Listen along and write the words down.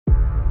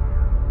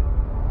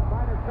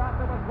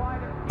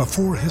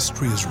Before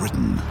history is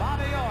written,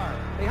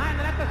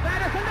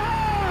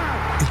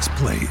 it's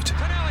played.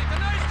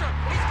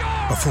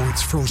 Before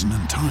it's frozen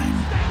in time,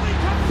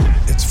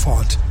 it's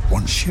fought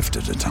one shift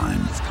at a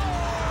time.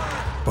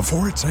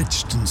 Before it's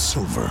etched in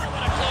silver,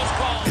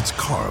 it's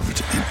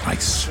carved in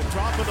ice.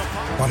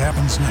 What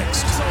happens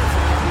next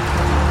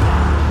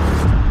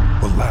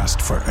will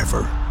last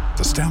forever.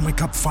 The Stanley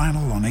Cup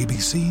Final on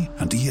ABC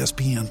and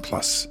ESPN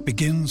Plus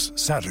begins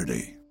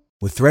Saturday.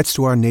 With threats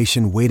to our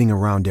nation waiting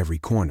around every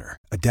corner,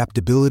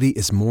 adaptability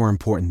is more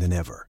important than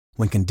ever.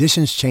 When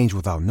conditions change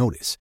without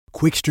notice,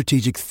 quick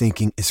strategic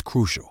thinking is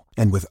crucial.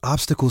 And with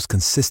obstacles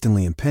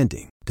consistently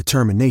impending,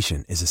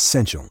 determination is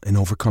essential in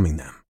overcoming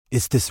them.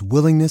 It's this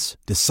willingness,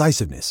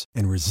 decisiveness,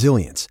 and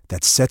resilience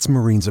that sets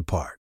Marines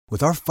apart.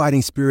 With our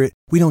fighting spirit,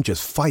 we don't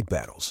just fight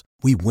battles,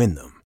 we win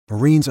them.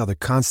 Marines are the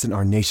constant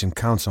our nation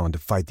counts on to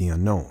fight the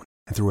unknown.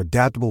 And through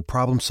adaptable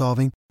problem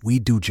solving, we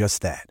do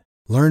just that.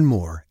 Learn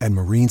more at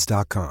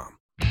marines.com.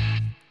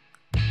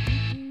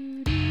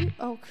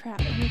 Oh, crap.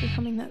 I'm going to be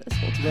humming that this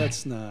whole time.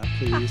 Let's not,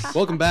 please.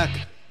 Welcome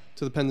back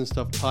to the Pens and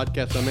Stuff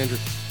podcast. I'm Andrew.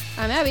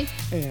 I'm Abby.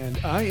 And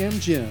I am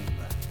Jim.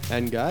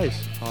 And guys,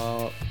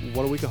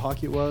 what a week of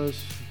hockey it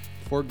was.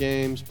 4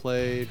 games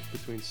played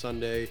between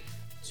Sunday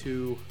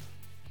to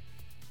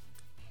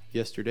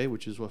yesterday,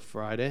 which is what,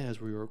 Friday,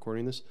 as we were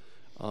recording this.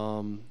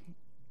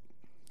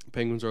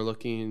 Penguins are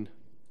looking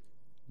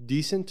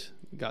decent.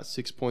 Got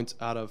 6 points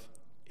out of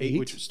 8,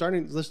 which let's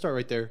start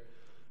right there.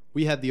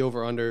 We had the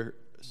over-under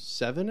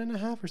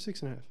 7.5 or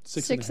 6.5?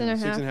 6.5.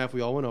 6.5.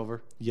 We all went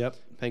over. Yep.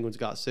 Penguins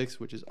got 6,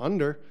 which is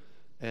under.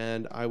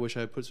 And I wish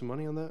I had put some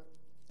money on that,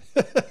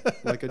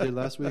 like I did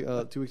last week,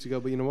 2 weeks ago.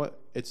 But you know what?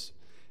 It's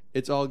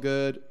all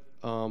good.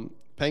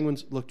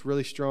 Penguins looked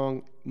really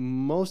strong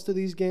most of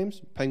these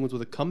games. Penguins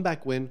with a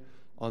comeback win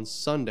on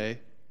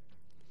Sunday.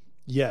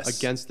 Yes.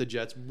 Against the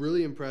Jets.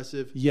 Really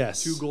impressive.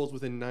 Yes. 2 goals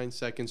within 9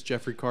 seconds.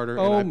 Jeffrey Carter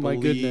Oh, and I my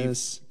believe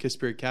goodness.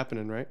 Kasperi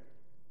Kapanen, right?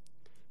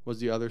 Was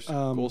the other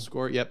goal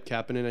scorer? Yep,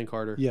 Kapanen and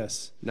Carter.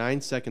 Yes.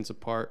 9 seconds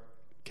apart.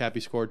 Cappy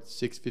scored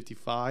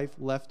 6:55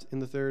 left in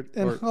the third.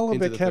 And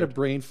Hellebuyck had a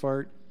brain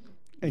fart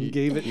and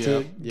gave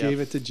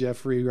it to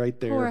Jeffrey right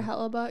there. Poor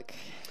Hellebuyck.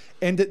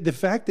 And the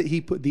fact that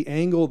he put the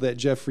angle that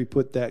Jeffrey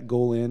put that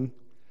goal in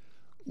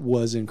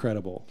was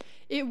incredible.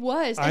 It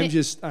was. I'm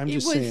just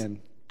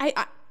saying.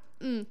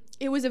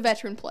 It was a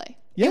veteran play.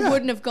 Yeah. It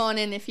wouldn't have gone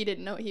in if he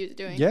didn't know what he was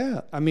doing.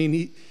 Yeah. I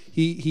mean,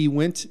 he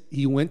went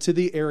to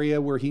the area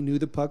where he knew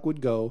the puck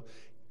would go.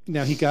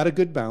 Now, he got a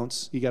good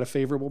bounce. He got a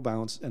favorable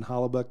bounce, and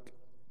Hellebuyck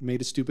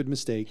made a stupid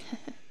mistake.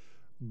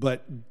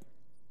 But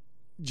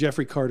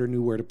Jeffrey Carter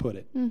knew where to put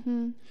it.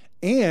 Mm-hmm.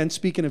 And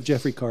speaking of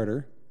Jeffrey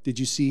Carter, did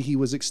you see he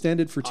was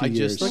extended for 2 years?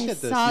 I just looked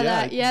at this. Saw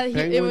that. Yeah,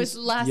 Penguins, it was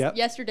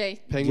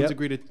yesterday. Penguins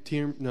agreed to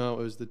team. No,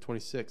 it was the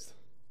 26th.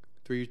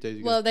 3 days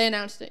ago. Well, they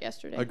announced it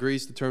yesterday.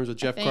 Agrees to terms with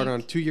Jeff Carter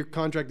on a 2-year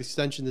contract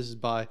extension. This is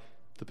by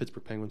the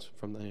Pittsburgh Penguins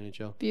from the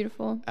NHL.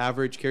 Beautiful.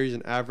 Carries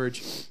an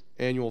average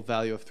annual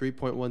value of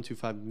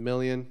 $3.125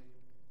 million.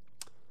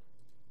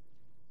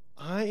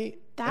 That's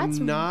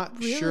I'm not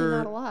really sure.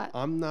 Not a lot.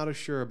 I'm not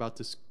sure about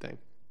this thing.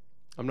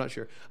 I'm not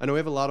sure. I know we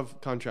have a lot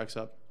of contracts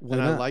up,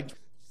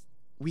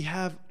 we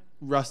have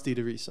Rusty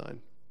to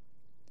re-sign,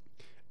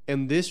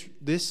 and this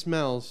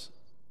smells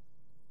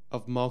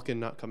of Malkin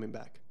not coming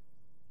back.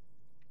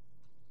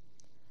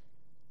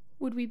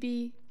 Would we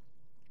be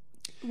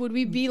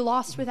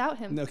lost without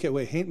him? Okay,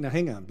 wait.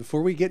 Hang on.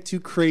 Before we get too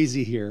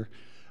crazy here,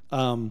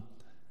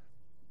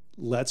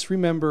 let's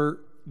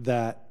remember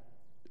that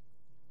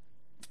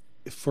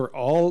for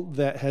all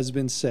that has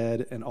been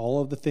said and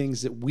all of the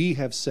things that we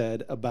have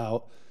said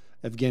about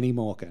Evgeny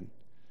Malkin,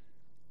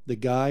 the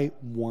guy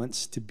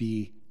wants to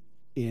be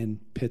in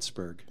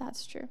Pittsburgh.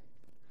 That's true.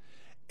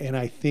 And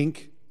I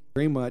think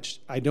very much,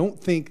 I don't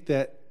think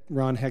that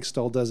Ron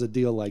Hextall does a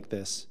deal like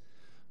this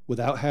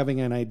without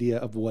having an idea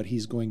of what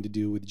he's going to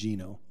do with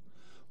Gino.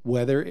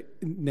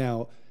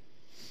 Now,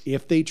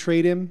 if they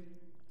trade him,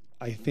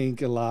 I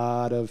think a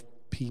lot of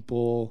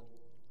people,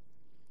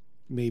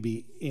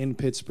 maybe in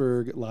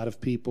Pittsburgh, a lot of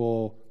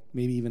people,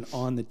 maybe even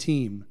on the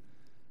team,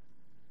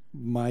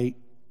 might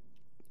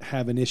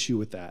have an issue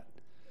with that.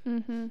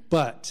 Mm-hmm.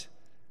 But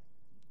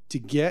to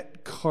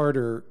get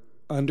Carter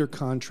under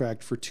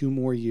contract for 2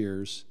 more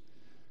years,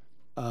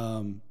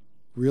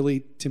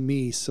 really, to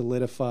me,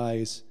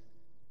 solidifies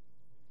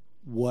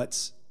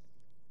what's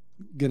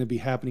going to be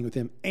happening with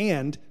him.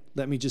 And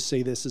let me just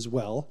say this as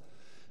well,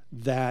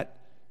 that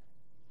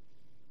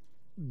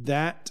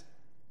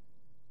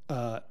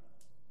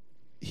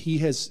he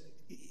has,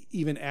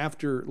 even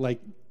after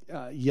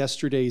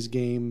yesterday's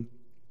game,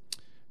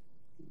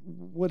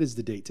 what is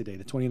the date today?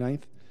 The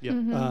 29th? Yeah.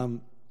 Mm-hmm.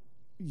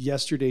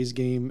 Yesterday's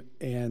game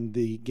and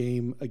the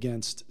game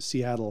against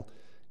Seattle,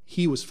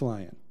 he was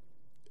flying.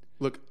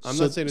 Look, I'm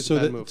not saying it's a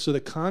bad move. So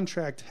the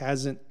contract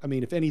hasn't,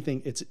 if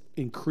anything, it's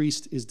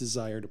increased his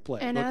desire to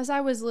play. And as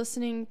I was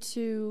listening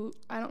to,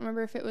 I don't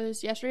remember if it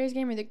was yesterday's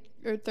game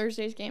or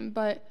Thursday's game,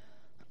 but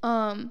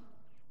Bob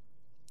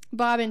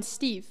and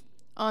Steve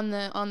on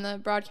the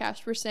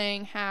broadcast were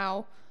saying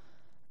how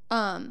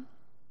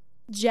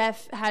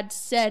Jeff had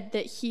said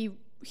that he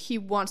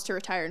wants to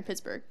retire in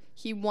Pittsburgh.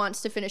 He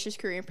wants to finish his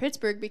career in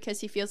Pittsburgh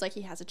because he feels like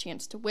he has a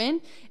chance to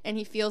win, and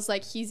he feels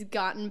like he's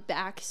gotten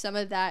back some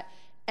of that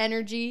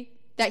energy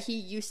that he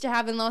used to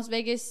have in Los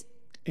Angeles,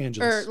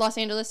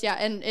 yeah,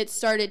 and it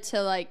started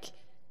to like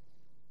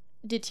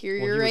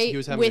deteriorate. Well, he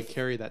was having to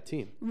carry that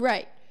team.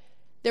 Right.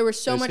 There was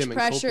so much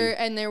pressure, Kopi.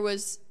 and there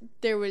was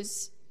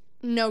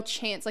no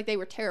chance. Like, they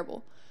were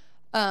terrible.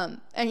 And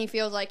he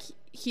feels like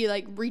he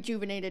like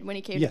rejuvenated when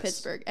he came to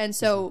Pittsburgh, and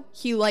so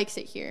he likes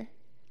it here.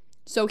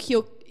 So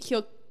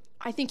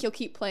I think he'll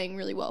keep playing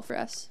really well for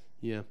us.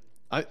 Yeah,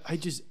 I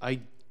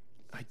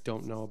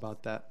don't know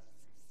about that.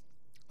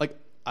 Like,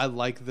 I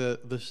like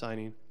the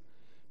signing,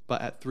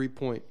 but at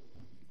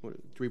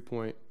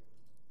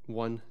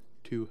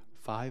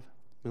 $3.125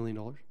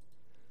 million,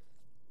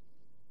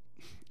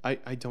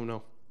 I don't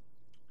know.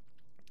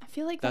 I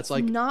feel like that's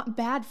like not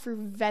bad for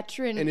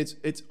veteran. And it's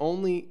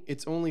only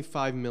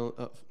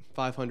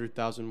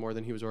 $500,000 more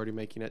than he was already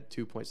making at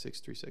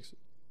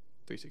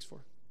 2.6364.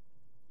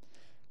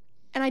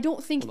 And I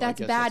don't think that's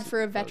bad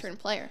for a veteran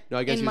player. No,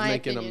 I guess he was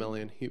making $1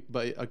 million.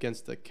 But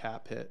against the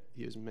cap hit,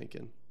 he was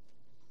making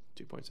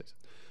 2.6.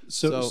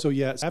 So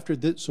yeah, after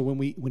this, so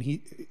when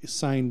he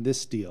signed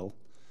this deal,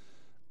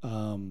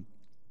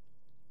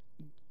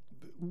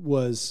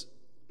 was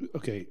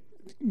okay.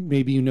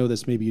 Maybe you know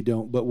this, maybe you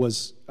don't. But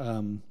was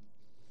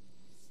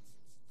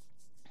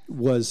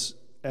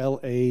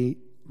LA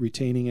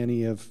retaining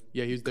any of?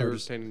 Yeah, they were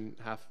retaining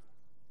half.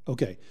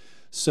 Okay,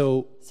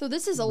 so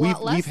this is a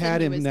lot less. We've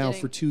had him now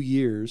getting. for 2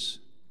 years,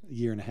 a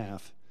year and a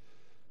half,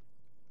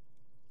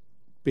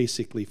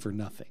 basically for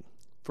nothing.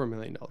 For $1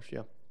 million,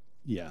 yeah.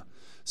 Yeah.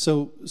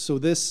 So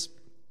this,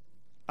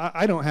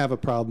 I don't have a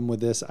problem with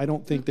this. I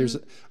don't think there's.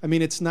 I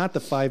mean, it's not the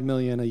 $5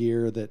 million a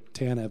year that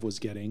Tanev was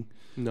getting.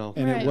 No,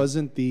 and it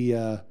wasn't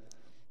the.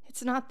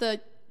 It's not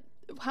the.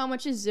 How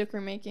much is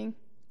Zucker making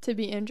to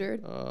be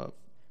injured?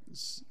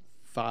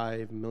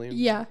 $5 million.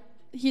 Yeah,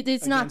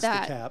 it's not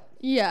that. The cap.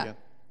 Yeah.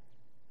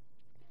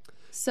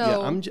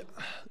 So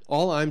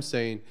all I'm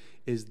saying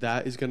is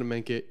that is going to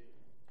make it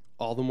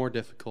all the more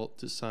difficult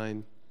to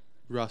sign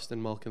Rust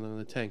and Malkin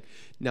and Letang.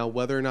 Now,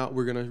 whether or not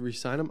we're going to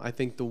re-sign him, I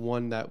think the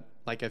one that,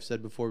 like I've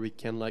said before, we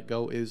can let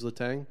go is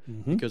Letang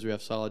because we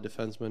have solid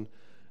defensemen,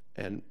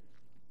 and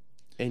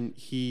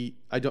he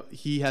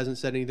hasn't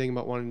said anything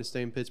about wanting to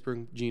stay in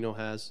Pittsburgh. Gino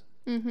has.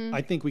 Mm-hmm.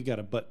 I think we got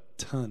a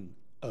ton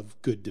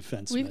of good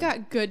defensemen. We've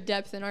got good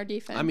depth in our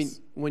defense. I mean,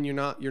 when you're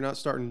not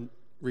starting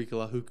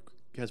Ricola, who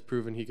has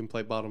proven he can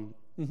play bottom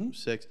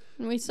six.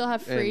 And we still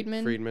have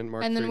Friedman.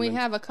 Mark and then Friedman. we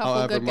have a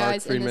couple good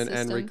guys Mark Friedman in the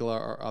system. and Ricola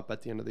are up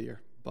at the end of the year,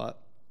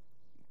 but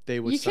they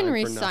would. You can sign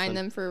re-sign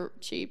them for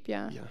cheap,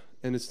 yeah. Yeah,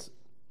 and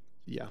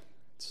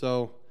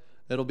so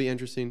it'll be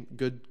interesting.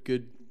 Good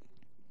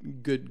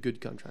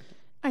contract.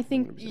 I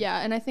think,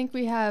 and I think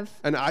we have.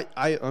 And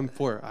I'm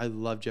for it. I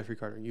love Jeffrey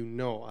Carter. You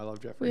know, I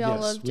love Jeffrey. We all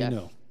love Jeff. We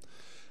know.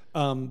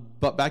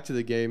 But back to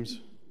the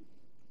games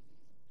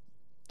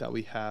that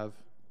we have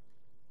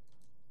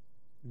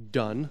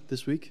done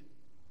this week.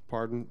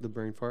 Pardon the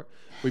brain fart.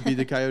 We beat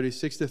the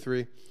Coyotes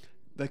 6-3.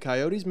 The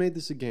Coyotes made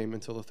this a game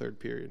until the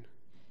third period.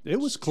 It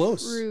was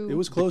close. True. It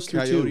was close. The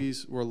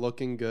Coyotes were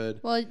looking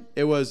good. Well,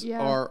 it was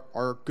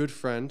our good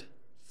friend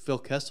Phil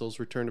Kessel's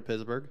return to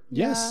Pittsburgh.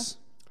 Yes.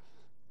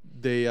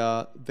 They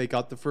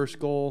got the first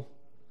goal,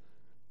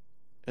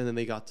 and then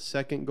they got the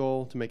second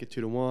goal to make it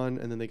 2-1,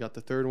 and then they got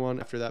the third one.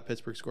 After that,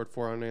 Pittsburgh scored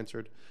 4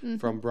 unanswered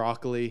from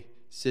Broccoli,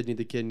 Sidney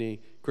the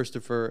Kidney,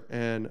 Christopher,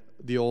 and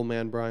the old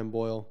man Brian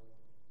Boyle.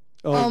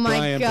 Oh my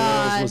Brian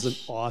gosh. Boyles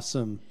was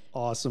an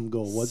awesome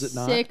goal, was it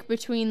not? Sick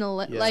between the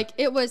like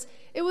it was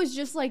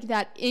just like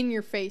that in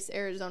your face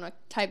Arizona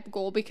type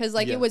goal because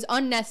it was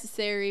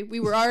unnecessary. We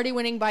were already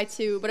winning by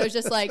 2, but it was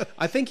just like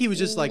I think he was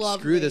just like,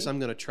 screw this, I'm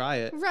gonna try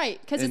it. Right,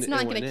 because it's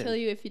not gonna kill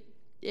you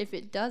if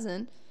it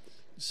doesn't.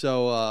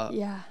 So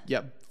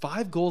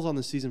 5 goals on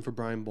the season for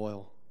Brian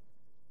Boyle.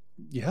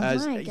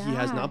 Yeah, he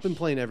has not been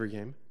playing every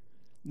game.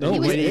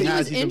 No,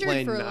 he's been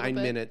playing 9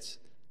 minutes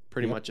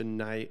pretty much a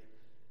night.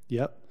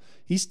 Yep.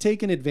 He's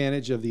taken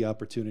advantage of the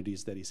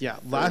opportunities that he's had. Yeah,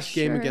 last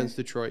game against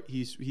Detroit,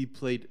 he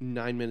played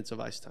 9 minutes of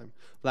ice time.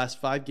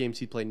 Last 5 games,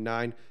 he played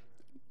 9,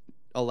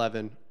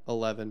 11,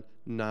 11,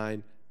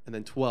 9, and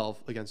then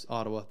 12 against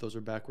Ottawa. Those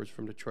are backwards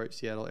from Detroit,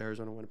 Seattle,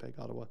 Arizona, Winnipeg,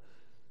 Ottawa.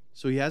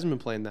 So he hasn't been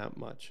playing that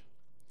much.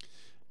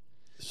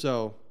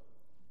 So,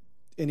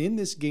 and in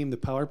this game, the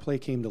power play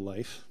came to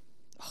life.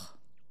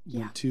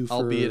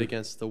 Albeit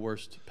against the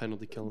worst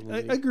penalty kill in the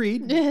league.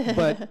 Agreed,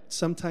 but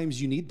sometimes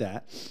you need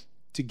that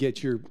to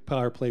get your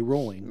power play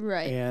rolling.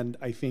 Right. And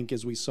I think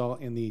as we saw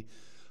in the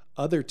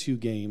other 2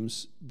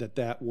 games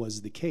that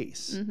was the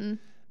case. Mm-hmm.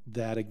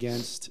 That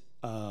against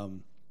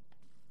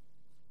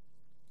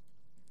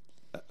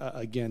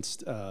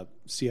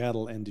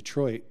Seattle and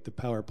Detroit, the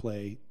power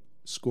play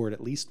scored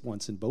at least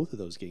once in both of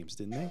those games,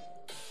 didn't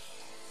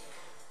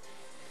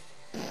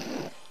they?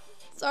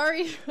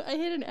 Sorry, I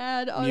hit an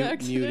ad on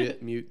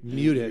accident. Mute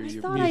it. I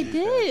thought I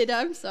did.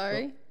 I'm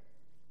sorry.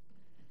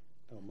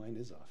 Oh, mine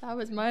is off. That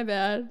was my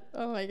bad.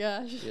 Oh my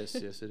gosh. Yes,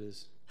 it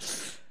is.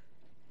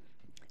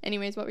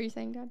 Anyways, what were you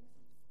saying, Dad?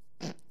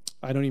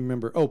 I don't even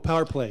remember. Oh,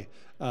 power play.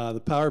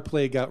 The power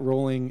play got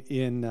rolling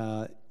in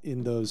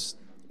those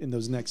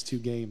next two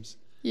games.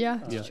 Yeah,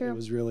 it's true. It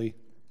was really,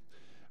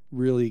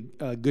 really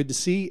good to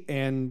see,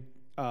 and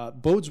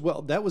bodes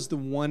well. That was the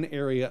one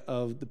area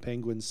of the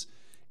Penguins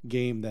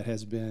game that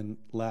has been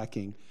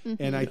lacking,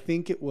 and I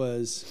think it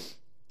was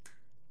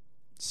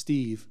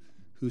Steve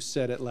who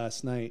said it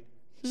last night.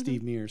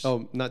 Steve Mears.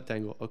 Oh, not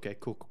Dangle. Okay,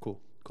 cool.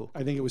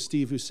 I think it was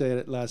Steve who said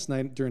it last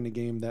night during the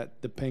game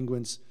that the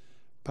Penguins'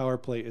 power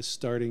play is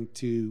starting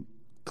to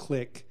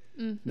click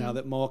now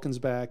that Malkin's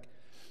back.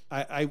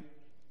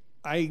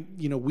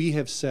 We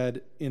have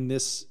said in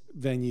this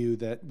venue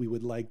that we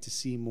would like to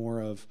see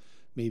more of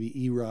maybe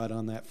Erod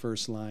on that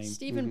first line.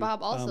 Steve and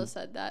Bob also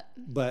said that.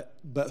 But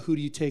who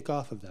do you take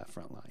off of that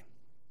front line?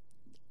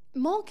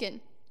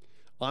 Malkin.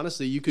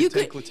 Honestly, you could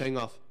take Letang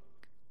off.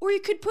 Or you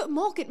could put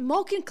Malkin.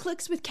 Malkin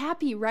clicks with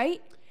Cappy,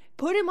 right?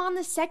 Put him on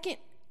the second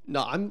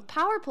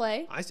power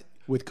play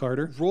With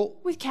Carter? roll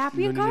with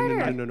Cappy and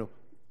Carter. No.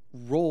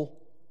 Roll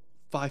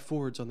 5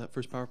 forwards on that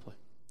first power play.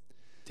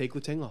 Take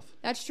Letang off,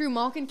 That's true.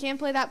 Malkin can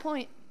play that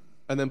point.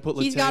 and then put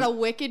Letang. He's got a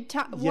wicked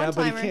Yeah, one-timer.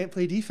 but he can't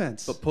play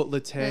defense. But put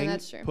Letang. Yeah,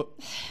 that's true.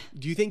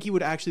 Do you think he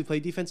would actually play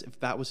defense if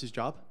that was his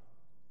job?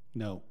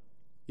 No.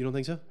 You don't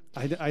think so?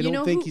 I You don't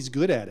know think who- he's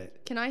good at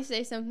it. Can I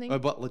say something?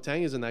 But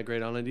Letang isn't that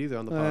great on it either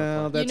on the power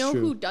Well, play. You that's know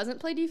true. who doesn't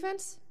play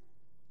defense?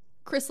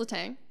 Chris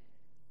Letang.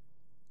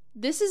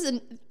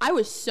 I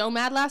was so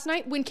mad last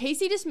night when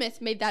Casey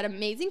DeSmith made that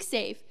amazing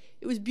save.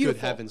 It was Good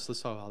beautiful. heavens,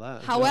 let's talk about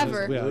that.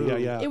 However,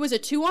 Yeah. it was a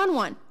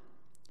 2-on-1.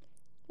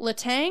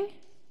 Letang,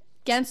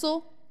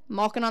 Gensel,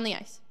 Malkin on the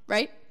ice,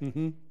 right?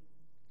 Mm-hmm.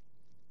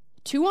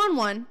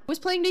 2-on-1 was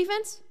playing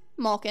defense,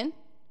 Malkin,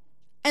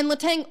 and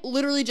Letang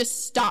literally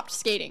just stopped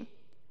skating.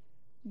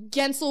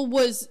 Gensel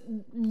was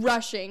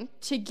rushing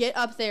to get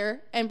up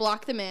there and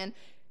block the man.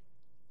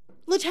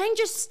 Letang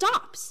just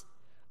stops.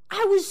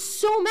 I was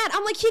so mad.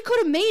 I'm like, he could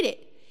have made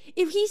it.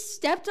 If he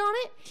stepped on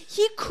it,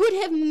 he could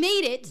have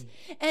made it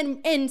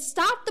and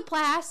stopped the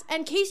pass,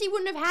 and Casey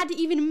wouldn't have had to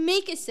even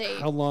make a save.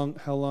 How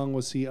long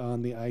was he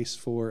on the ice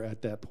for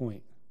at that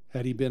point?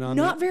 Had he been on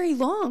Not very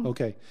long.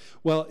 Okay.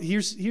 Well,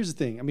 here's the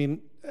thing. I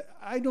mean,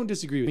 I don't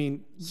disagree. I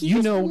mean, He you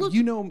just know looked-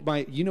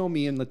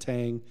 me and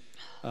Letang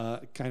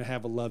kind of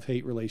have a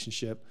love-hate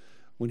relationship.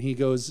 When he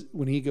goes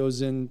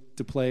in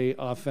to play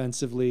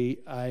offensively,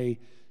 I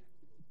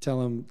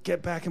tell him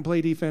get back and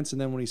play defense,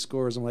 and then when he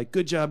scores, I'm like,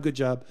 good job.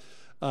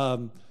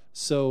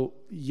 So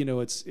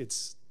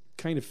it's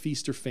kind of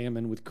feast or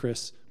famine with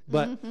Chris.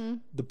 But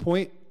the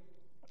point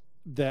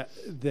that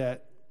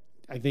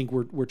I think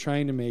we're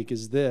trying to make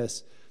is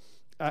this.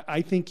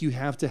 I think you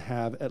have to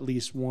have at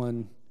least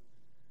one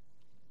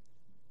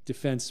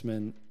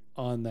defenseman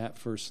on that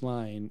first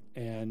line,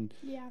 and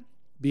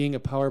being a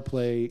power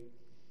play,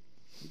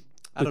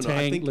 I don't know.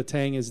 I think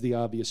Letang is the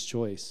obvious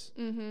choice.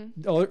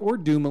 Mm-hmm. Or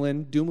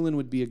Dumoulin. Dumoulin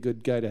would be a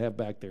good guy to have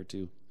back there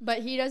too. But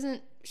he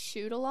doesn't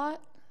shoot a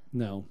lot.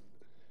 No.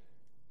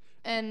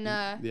 And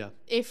yeah.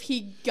 if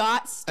he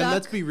got stuck And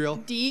let's be real,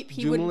 deep,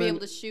 he wouldn't be Dumoulin- able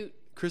to shoot.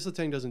 Chris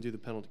Letang doesn't do the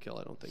penalty kill,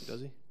 I don't think,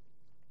 does he?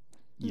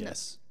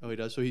 Yes. Oh, he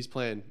does. So he's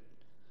playing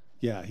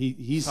Yeah.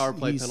 He's power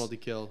play, he's penalty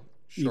kill,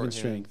 even shorthand,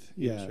 strength.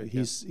 even Yeah.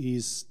 strength,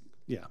 He's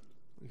yeah.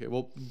 Okay,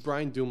 well,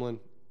 Brian Dumoulin,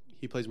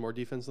 he plays more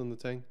defense than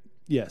Letang.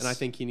 Yes. And I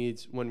think he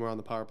needs, when we're on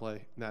the power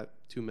play, that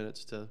 2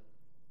 minutes to,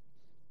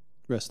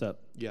 rest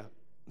up. yeah.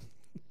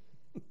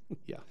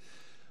 Yeah.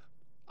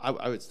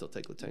 I would still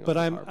take Letang But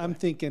off I'm the power I'm play.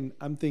 thinking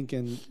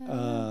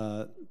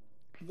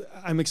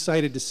I'm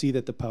excited to see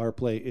that the power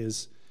play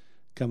is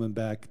coming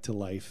back to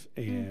life,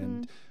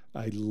 and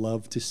I'd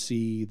love to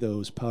see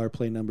those power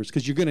play numbers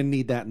because you're going to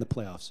need that in the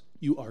playoffs.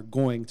 You are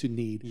going to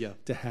need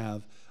to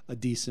have a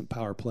decent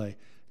power play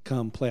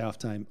come playoff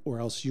time, or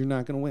else you're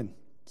not going to win.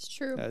 It's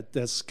true.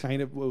 That's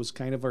kind of what was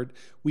kind of our.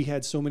 We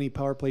had so many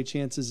power play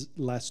chances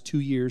last 2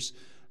 years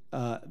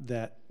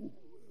that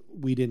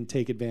we didn't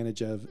take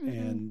advantage of,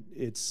 and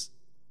it's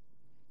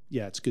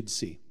good to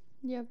see.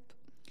 Yep.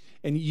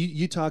 And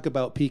you talk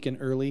about peaking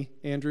early,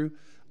 Andrew.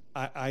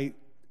 I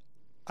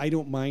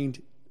don't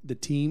mind the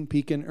team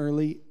peaking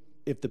early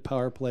if the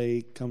power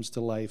play comes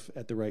to life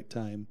at the right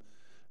time.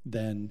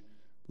 Then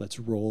let's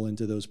roll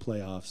into those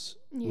playoffs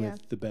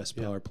with the best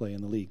power play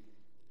in the league.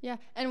 Yeah,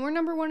 and we're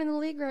number 1 in the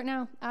league right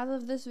now, as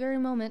of this very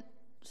moment.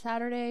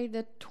 Saturday,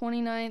 the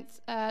 29th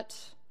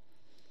at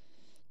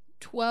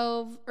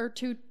 12 or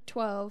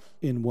 2:12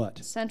 In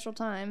what? Central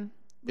Time.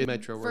 In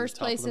Metro, we're First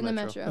top of place in the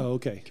Metro. Oh,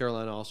 okay.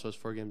 Carolina also has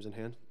 4 games in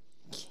hand.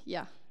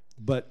 Yeah.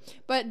 But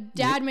But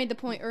Dad made the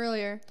point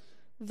earlier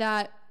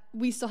that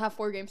we still have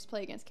 4 games to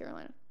play against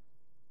Carolina.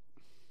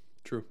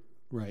 True.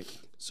 right.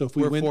 So if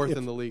we We're win, fourth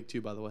in the league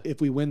too, by the way.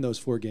 if we win those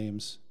 4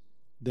 games,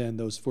 then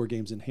those 4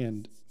 games in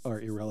hand are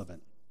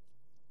irrelevant.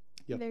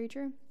 Yep. Very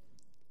true.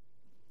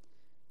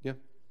 Yeah.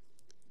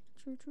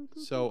 True.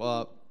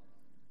 So,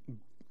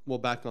 well,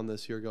 back on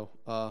this. Here we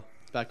go.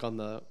 Back on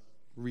the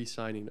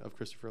re-signing of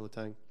Christopher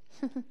Letang.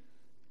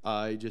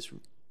 I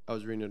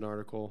was reading an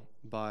article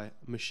by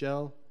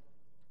Michelle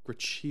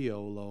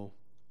Gracchiolo.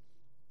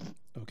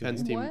 Okay.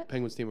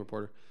 Penguins team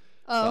reporter.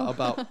 Oh.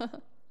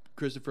 About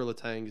Christopher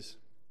Letang's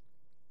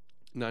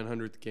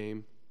 900th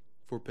game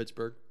for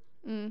Pittsburgh.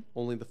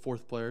 Only the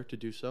 4th player to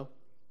do so,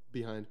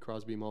 behind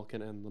Crosby,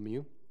 Malkin, and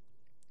Lemieux.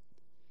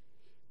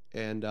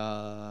 And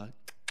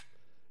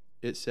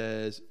it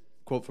says,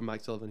 quote from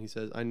Mike Sullivan, he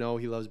says, "I know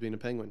he loves being a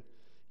Penguin.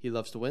 He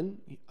loves to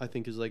win. I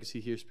think his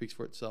legacy here speaks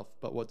for itself.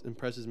 But what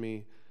impresses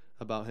me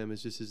about him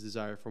is just his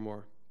desire for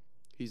more.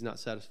 He's not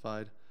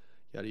satisfied,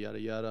 yada, yada,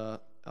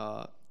 yada."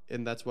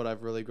 And that's what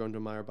I've really grown to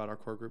admire about our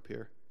core group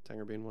here,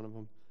 Tanger being one of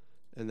them.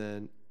 And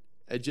then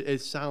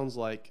it sounds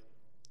like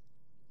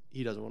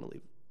he doesn't want to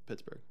leave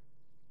Pittsburgh.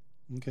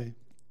 Okay.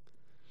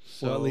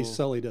 So, Well, at least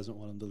Sully doesn't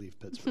want him to leave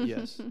Pittsburgh.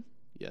 yes.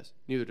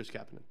 Neither does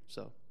Kapanen.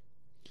 So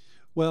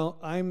Well,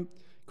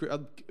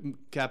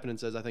 Kapanen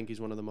says, "I think he's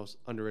one of the most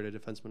underrated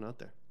defensemen out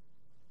there,"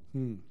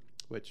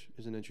 which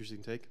is an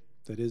interesting take.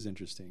 That is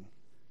interesting.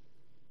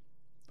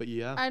 But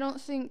yeah, I don't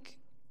think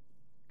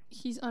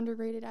he's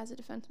underrated as a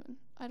defenseman.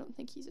 I don't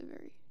think he's a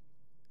very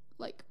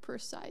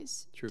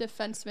precise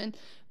defenseman,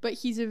 but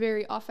he's a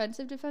very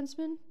offensive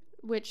defenseman,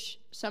 which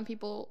some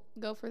people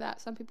go for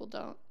that, some people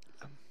don't.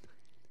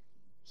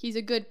 He's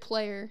a good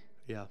player,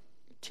 yeah,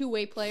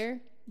 two-way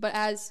player, but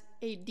as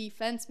a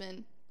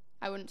defenseman,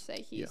 I wouldn't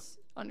say he's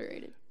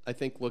underrated. I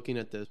think looking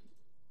at the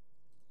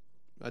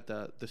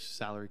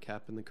salary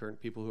cap and the current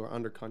people who are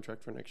under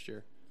contract for next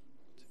year,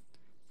 2, 3,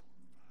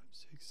 4,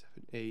 5, 6,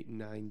 7, 8,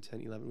 9,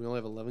 10, 11. We only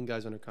have 11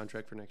 guys under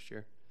contract for next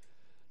year.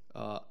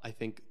 I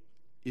think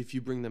if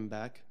you bring them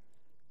back,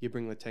 you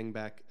bring Letang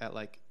back at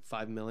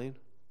 $5 million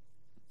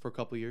for a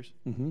couple years.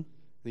 Mm-hmm.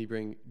 Then you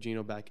bring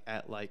Gino back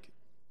at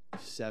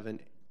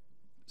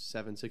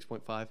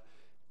 6.5.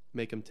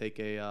 Make him take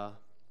a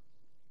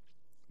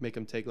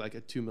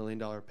 $2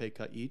 million pay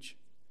cut each,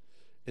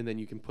 and then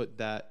you can put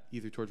that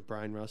either towards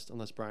Brian Rust,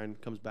 unless Brian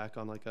comes back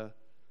on a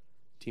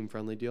team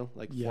friendly deal,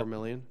 $4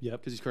 million. Yep.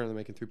 Because he's currently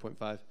making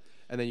 3.5,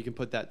 and then you can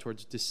put that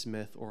towards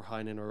DeSmith or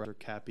Heinen or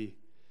Cappy.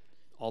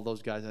 All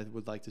those guys I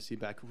would like to see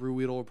back.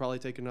 Ruhwedel will probably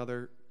take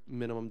another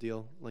minimum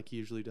deal like he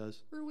usually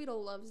does.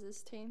 Ruhwedel loves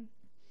this team.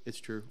 It's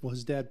true. Well,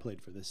 his dad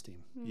played for this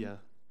team. Yeah,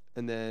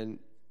 and then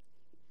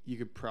you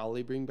could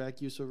probably bring back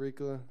Juuso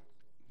Riikola,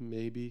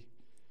 maybe.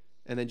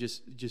 And then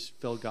just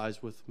fill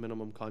guys with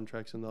minimum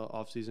contracts in the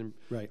offseason.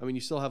 Right. I mean,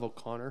 you still have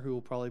O'Connor, who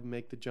will probably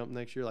make the jump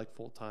next year,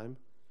 full-time,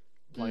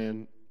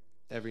 playing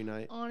every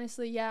night.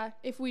 Honestly, yeah.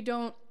 If we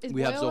don't... Is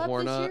We have Boyle up this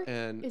Zohorna year?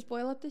 and... Is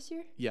Boyle up this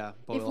year? Yeah.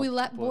 If we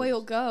let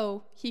Boyle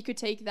go, he could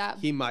take that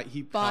He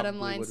bottom probably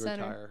line would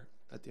center. retire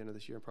at the end of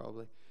this year,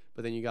 probably.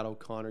 But then you got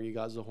O'Connor, you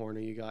got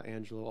Zohorna, you got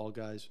Angelo, all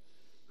guys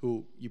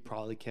who you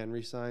probably can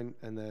re-sign.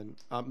 And then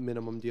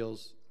minimum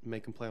deals,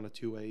 make them play on a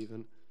two-way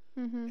even.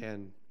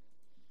 And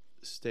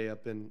stay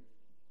up in...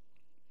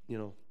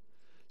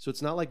 so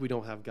it's not like we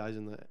don't have guys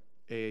in the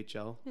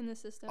AHL. In the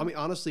system. I mean,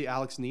 honestly,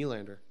 Alex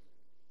Nylander,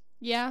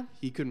 Yeah.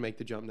 he could make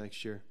the jump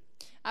next year.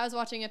 I was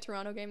watching a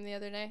Toronto game the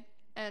other day,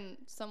 and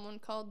someone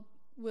called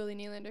Willie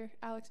Nylander,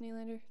 Alex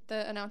Nylander,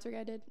 the announcer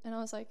guy did, and I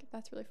was like,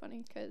 that's really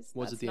funny, because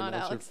Was it that's the not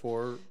announcer Alex.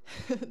 for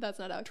That's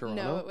not Alex.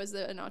 Toronto? No, it was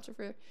the announcer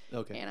for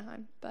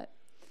Anaheim. But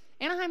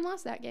Anaheim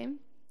lost that game,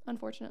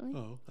 unfortunately.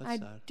 Oh, that's I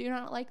sad. do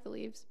not like the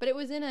Leafs, but it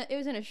was in a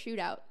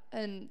shootout,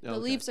 and the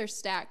Leafs are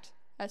stacked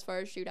as far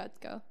as shootouts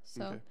go.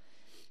 So Okay.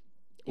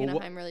 Well,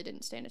 Anaheim really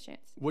didn't stand a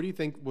chance. What do you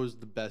think was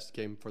the best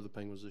game for the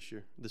Penguins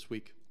this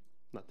week?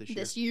 Not this year.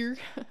 This year.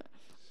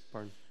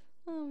 Pardon.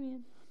 Oh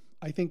man.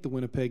 I think the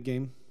Winnipeg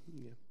game.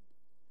 Yeah.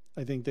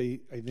 I think they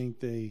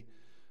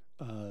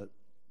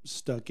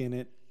stuck in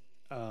it.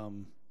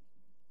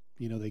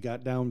 They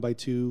got down by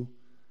 2,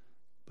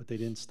 but they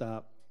didn't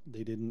stop.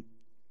 They didn't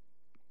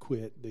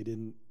quit. They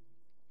didn't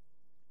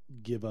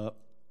give up.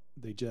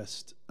 They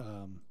just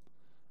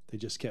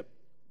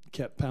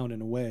kept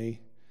pounding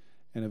away,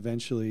 and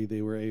eventually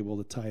they were able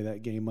to tie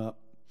that game up.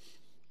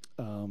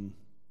 And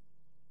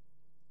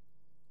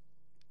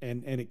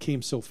it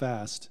came so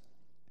fast.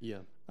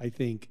 Yeah. I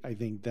think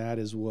that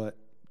is what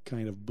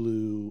kind of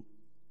blew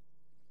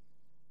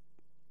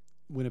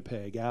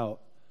Winnipeg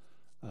out.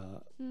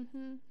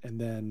 And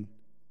then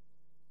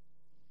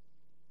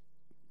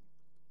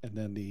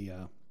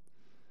the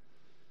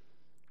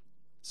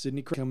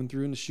Sidney Crosby coming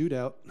through in the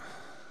shootout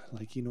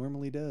like he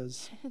normally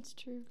does. It's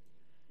true.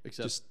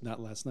 Except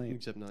not last night.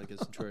 Except not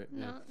against Detroit.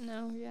 Yeah.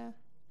 No, yeah.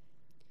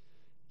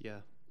 Yeah.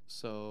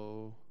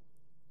 So,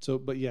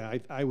 but yeah,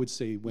 I would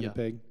say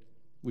Winnipeg.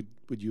 Yeah.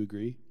 Would you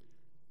agree?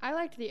 I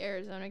liked the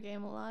Arizona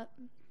game a lot.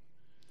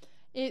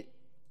 It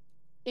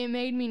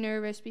made me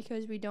nervous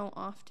because we don't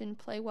often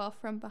play well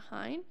from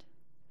behind,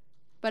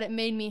 but it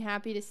made me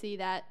happy to see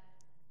that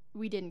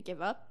we didn't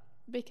give up,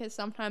 because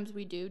sometimes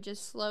we do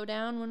just slow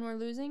down when we're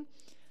losing,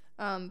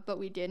 but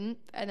we didn't,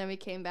 and then we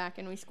came back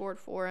and we scored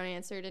 4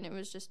 unanswered, and it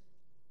was just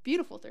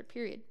beautiful third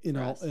period. In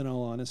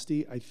all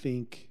honesty, I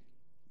think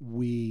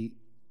we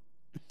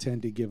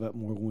tend to give up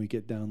more when we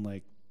get down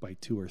by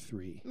 2 or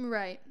 3.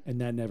 Right. And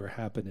that never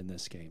happened in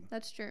this game.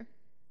 That's true.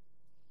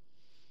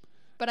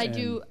 But I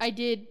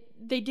did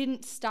they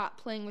didn't stop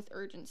playing with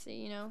urgency,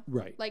 you know?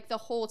 Right. Like the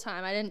whole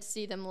time. I didn't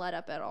see them let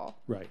up at all,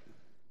 Right.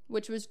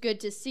 which was good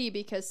to see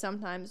because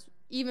sometimes,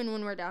 even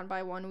when we're down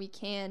by one, we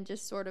can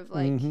just sort of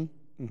like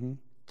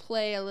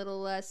play a little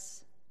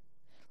less.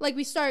 Like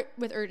we start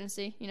with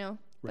urgency, you know?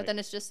 But Right. then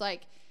it's just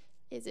like,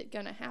 is it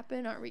going to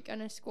happen? Are we going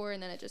to score?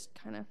 And then it just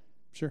kind of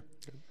Sure.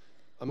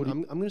 I'm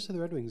going to say the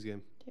Red Wings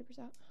game tapers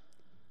out.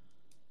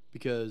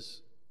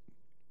 because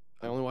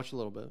I only watched a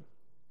little bit,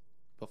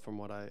 but from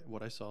what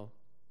I saw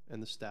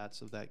and the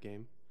stats of that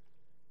game,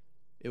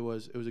 it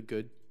was a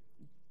good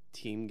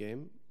team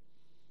game.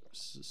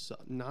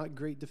 Not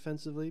great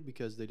defensively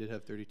because they did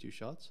have 32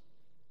 shots,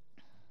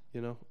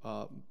 you know,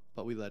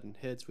 but we let in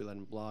hits, we let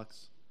in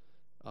blocks.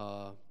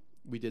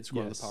 We did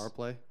score on the Yes. power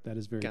play. That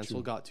is very Gensel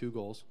true. got 2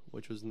 goals,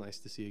 which was nice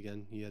to see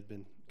again. He had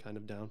been kind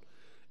of down.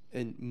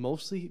 And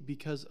mostly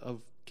because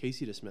of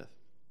Casey DeSmith.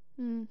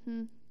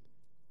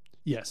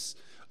 Yes.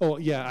 Oh,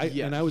 yeah.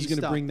 And I was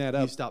going to bring that He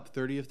up. stopped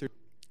 30 of 30.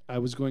 I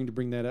was going to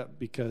bring that up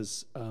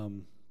because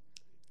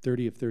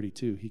 30 of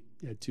 32, he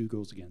had 2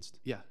 goals against.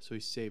 Yeah, so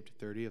he saved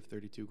 30 of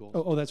 32 goals.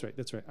 Oh, that's right.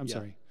 That's right. I'm Yeah.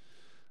 sorry.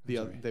 They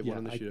won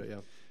in the I- shootout,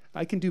 yeah.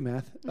 I can do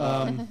math.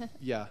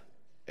 Yeah,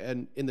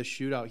 and in the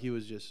shootout, he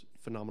was just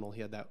phenomenal.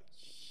 He had that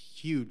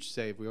huge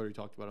save. We already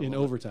talked about it. a In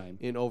little bit. overtime.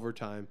 In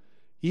overtime.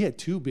 He had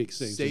 2 big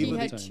saves. Save in He of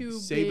had overtime. 2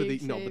 Save of the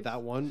big no, but saves.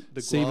 that one,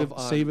 the Save glove of-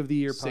 on, save of the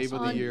year, save of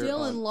possibly. the On year.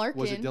 Dylan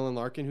Was it Larkin. Dylan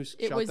Larkin who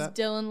It shot was that?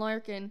 Dylan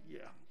Larkin. Yeah.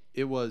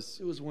 It was.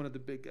 It was one of the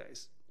big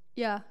guys.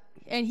 Yeah.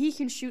 And he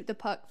can shoot the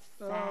puck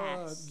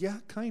fast. Yeah,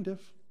 kind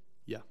of.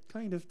 Yeah,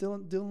 Kind of.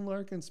 Dylan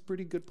Larkin's a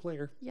pretty good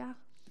player. Yeah.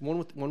 one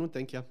would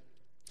think, yeah.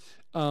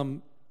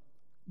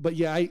 But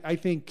yeah, I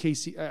think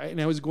Casey, and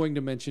I was going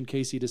to mention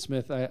Casey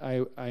DeSmith.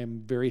 I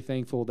am very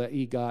thankful that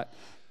he got.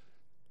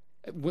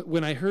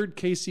 When I heard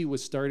Casey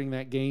was starting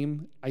that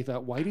game, I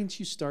thought, why didn't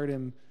you start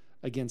him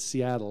against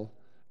Seattle?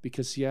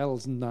 Because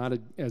Seattle's not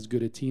as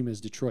good a team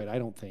as Detroit, I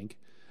don't think.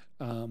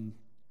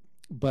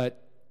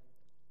 But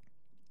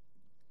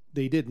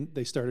they didn't.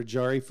 They started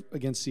Jari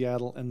against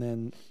Seattle, and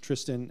then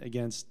Tristan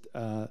against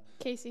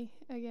Casey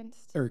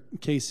against. or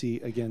Casey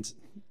against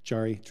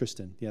Jari.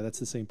 Tristan, yeah, that's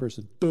the same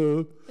person.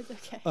 Duh. It's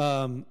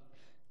okay.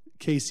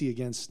 Casey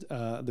against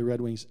the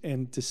Red Wings,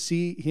 and to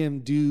see him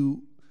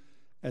do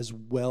as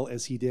well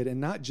as he did, and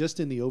not just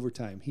in the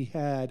overtime. He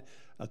had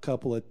a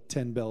couple of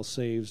 10-bell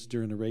saves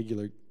during the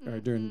regular or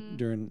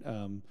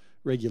during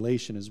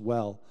regulation as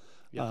well.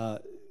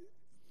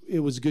 It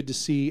was good to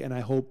see, and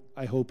I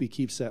hope he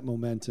keeps that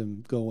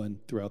momentum going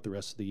throughout the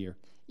rest of the year.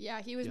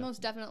 Yeah, he was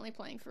most definitely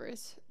playing for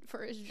his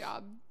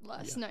job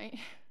last night.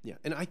 Yeah,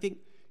 and I think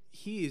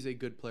he is a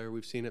good player.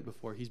 We've seen it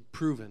before. He's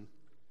proven.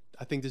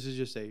 I think this is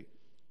just a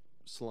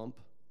slump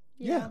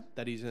Yeah.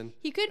 that he's in.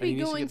 He could and be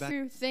needs to going get back.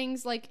 through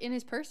things like in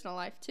his personal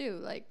life too,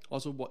 like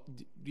Also, what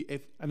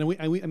if? And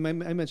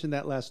then I mentioned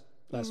that last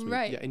week.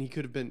 right. Yeah, and he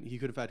could have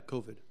had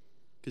COVID,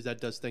 because that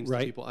does things Right.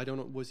 to people. I don't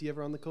know. Was he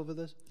ever on the COVID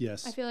list?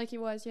 Yes. I feel like he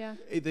was, yeah.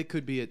 That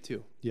could be it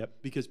too. Yep.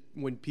 Because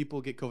when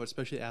people get COVID,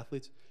 especially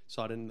athletes,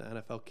 saw it in the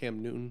NFL.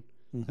 Cam Newton,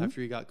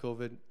 after he got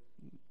COVID,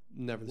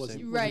 never the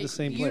same. Right. the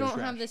same you player. don't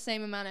have the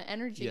same amount of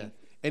energy. Yeah,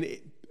 and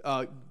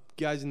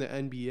guys in the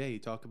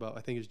NBA talk about.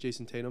 I think it's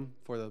Jason Tatum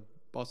for the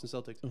Boston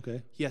Celtics.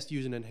 Okay. He has to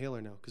use an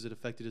inhaler now because it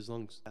affected his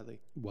lungs badly.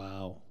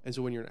 Wow. And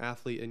so when you're an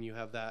athlete and you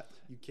have that,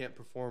 you can't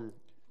perform.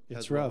 It's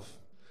as well. rough.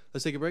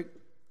 Let's take a break,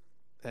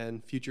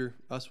 and future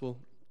us will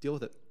deal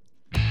with it.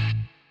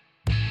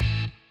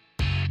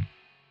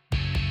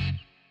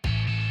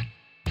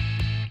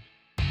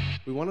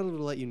 We wanted to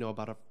let you know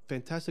about a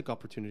fantastic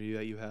opportunity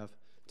that you have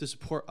to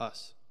support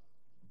us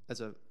as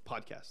a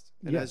podcast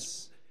and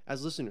Yes.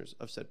 as listeners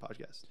of said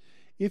podcast.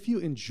 If you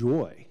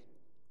enjoy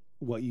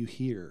what you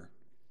hear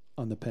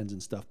on the Pens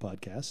and Stuff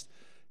podcast,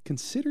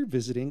 consider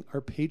visiting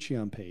our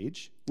Patreon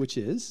page, which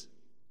is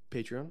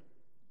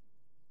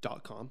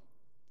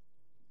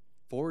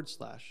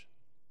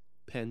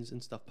Patreon.com/Pens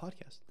and Stuff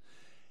podcast.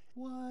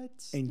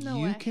 What? and No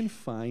you way. can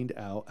find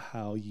out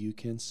how you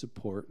can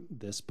support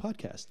this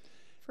podcast.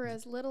 For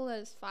as little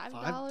as $5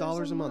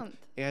 $5 a a month.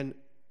 And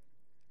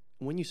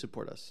when you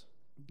support us,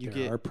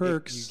 There are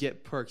perks. You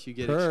get perks. You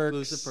get Perks.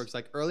 exclusive perks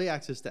like early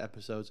access to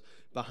episodes,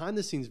 behind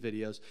the scenes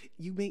videos.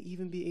 You may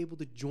even be able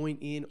to join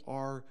in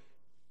our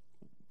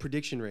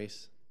prediction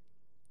race,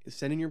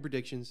 send in your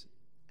predictions,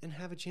 and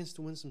have a chance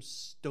to win some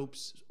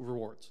Stopes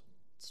rewards.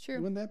 It's true.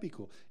 Wouldn't that be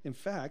cool? In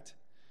fact,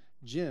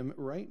 Jim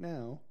right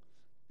now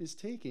is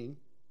taking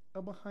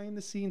a behind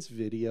the scenes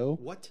video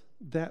What?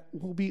 that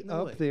will be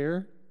No up way.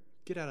 there.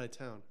 Get out of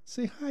town.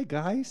 Say hi,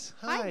 guys.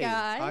 Hi,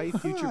 guys. Hi,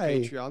 future Hi.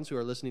 Patreons who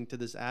are listening to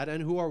this ad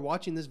and who are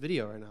watching this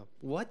video right now.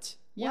 What?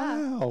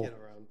 Yeah. Wow. Get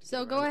around.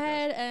 So get go around it, guys.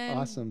 ahead and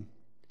Awesome.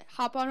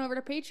 hop on over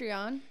to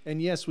Patreon.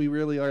 And yes, we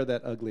really are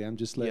that ugly. I'm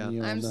just letting Yeah.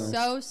 you all I'm know.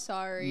 so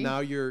sorry.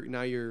 Now you're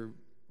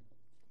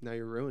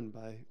ruined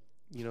by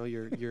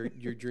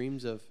your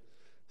dreams of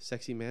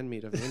sexy man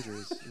meat of Andrew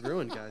is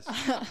ruined, guys.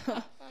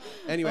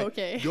 Anyway,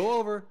 Okay. go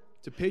over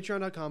to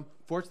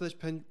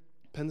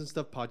patreon.com/Pens and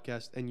Stuff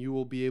podcast, and you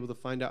will be able to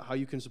find out how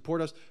you can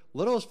support us.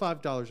 Little as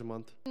 $5 a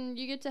month. And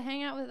you get to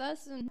hang out with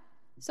us and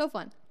So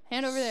fun.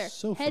 Hand over there.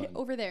 So Head fun.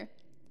 over there.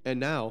 And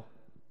now,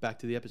 back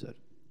to the episode.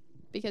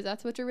 Because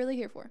that's what you're really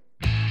here for.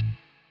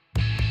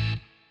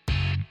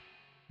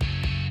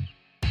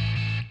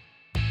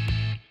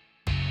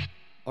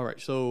 All right,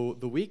 so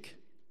the week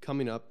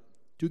coming up,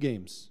 2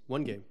 games.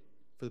 one game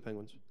for the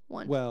Penguins.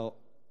 One. Well,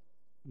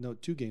 no,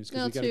 2 games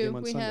because no, we got a two. game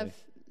on We Sunday. have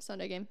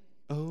Sunday game.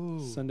 Oh.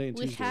 Sunday and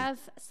We Tuesday. have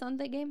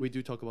Sunday game. We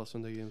do talk about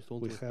Sunday games, don't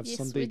We we? have Yes,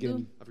 Sunday we do.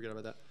 game. I forgot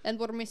about that. And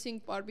we're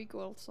missing Barbie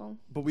Girl song.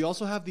 But we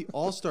also have the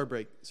All-Star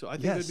break. So I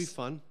think it would be Yes.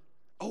 fun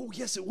Oh,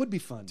 yes, it would be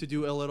fun. to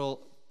do a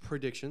little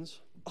predictions.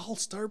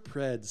 All-Star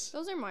Preds.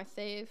 Those are my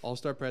fave.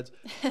 All-Star Preds.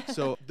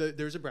 So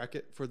there's a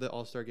bracket for the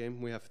All-Star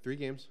game. We have 3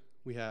 games.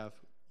 We have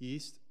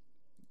East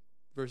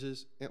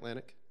versus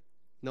Atlantic.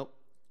 Nope.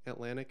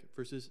 Atlantic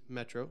versus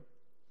Metro.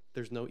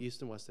 There's no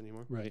East and West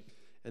anymore. Right.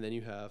 And then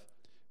you have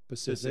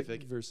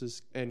Pacific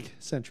versus and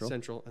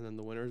Central. and then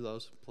the winner of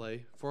those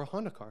play for a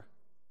Honda car.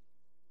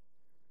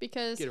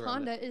 Because Get around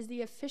Honda is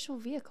the official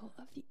vehicle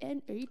of the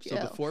NHL.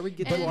 So before we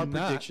get to And- our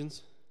Not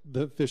predictions,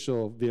 The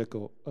official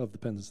vehicle of the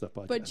Pens and Stuff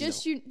podcast. But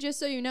just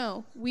so you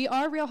know, we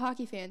are real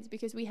hockey fans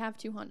because we have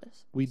 2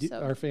 Hondas. we do.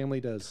 So, Our family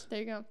does. there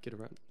you go. get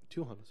around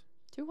 2 Hondas.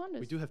 2 Hondas.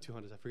 We do have 2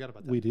 Hondas. I forgot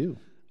about that. We do.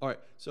 All right.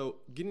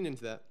 So getting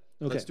into that,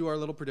 Okay. let's do our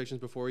little predictions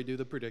before we do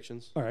the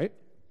predictions. All right.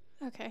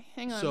 Okay,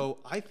 hang on. So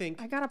I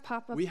think I gotta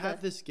pop up we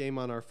have this game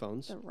on our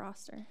phones, the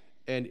roster.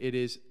 and it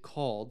is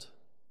called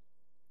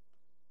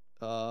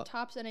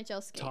Topps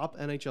NHL skate. Top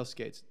NHL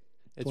Skates.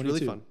 It's 22.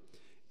 really fun,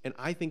 and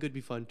I think it'd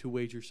be fun to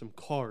wager some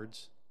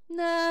cards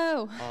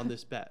No, on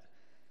this bet.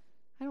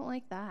 I don't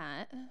like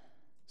that.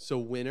 So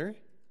winner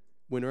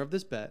of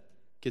this bet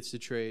gets to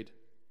trade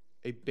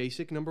a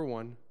basic number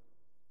 1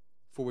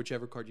 for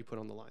whichever card you put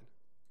on the line.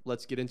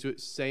 Let's get into it.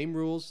 Same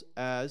rules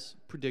as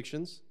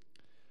predictions.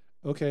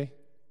 Okay.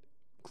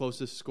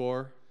 Closest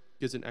score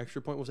gets an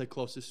extra point. We'll say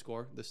closest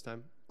score this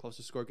time.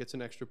 Closest score gets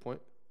an extra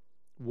point.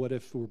 What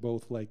if we're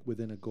both like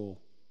within a goal?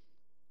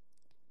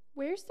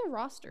 Where's the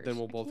rosters? Then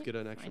we'll I both can't get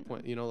an extra find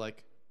point. them. You know,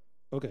 like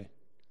Okay.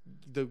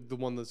 the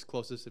one that's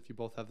closest. If you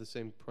both have the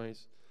same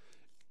points,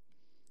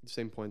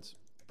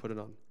 put it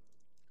on.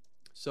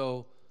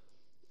 So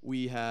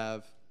we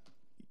have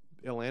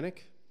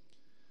Atlantic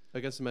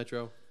against the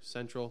Metro,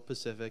 Central,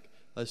 Pacific.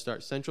 Let's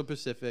start Central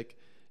Pacific.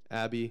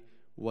 Abby,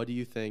 what do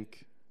you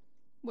think?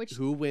 Which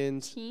Who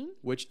wins? team?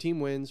 Which team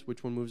wins?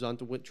 Which one moves on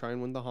to try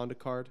and win the Honda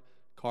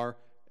car?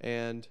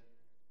 And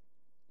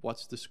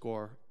what's the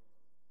score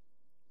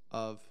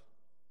of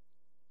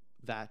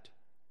that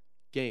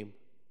game?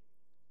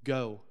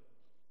 Go.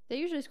 They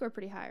usually score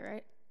pretty high,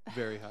 right?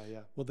 Very high,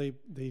 yeah. Well,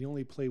 they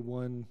only play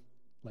one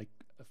like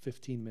a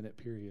 15-minute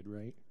period,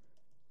 right?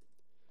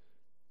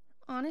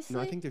 Honestly,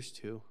 No, I think there's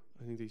 2.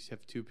 I think they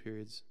have 2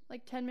 periods.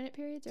 like 10-minute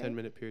periods. Right?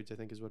 10-minute periods, I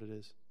think, is what it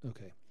is.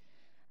 Okay.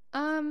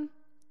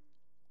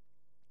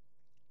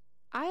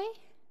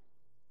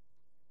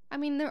 I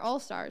mean, they're all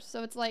stars,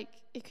 so it's like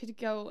it could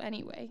go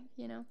anyway,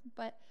 you know.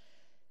 But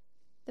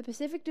the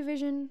Pacific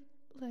Division,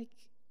 like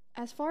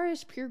as far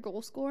as pure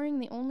goal scoring,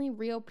 the only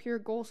real pure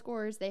goal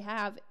scorers they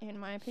have, in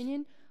my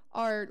opinion,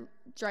 are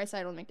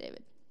Draisaitl and McDavid,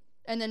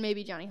 and then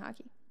maybe Johnny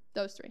Hockey.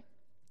 Those 3.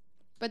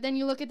 But then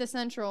you look at the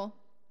Central.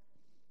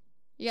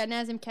 You got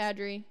Nazem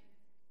Kadri.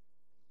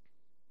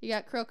 You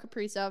got Kirill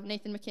Kaprizov,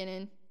 Nathan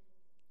McKinnon,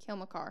 Cale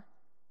Makar.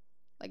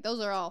 Like those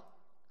are all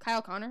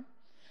Kyle Connor.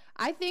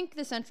 I think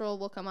the Central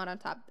will come out on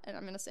top, and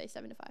I'm going to say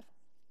 7-5.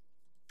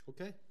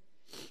 Okay.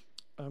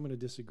 I'm going to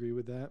disagree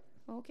with that.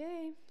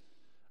 Okay.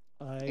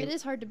 I It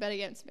is hard to bet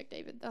against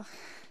McDavid, though.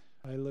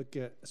 I look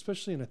at,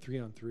 especially in a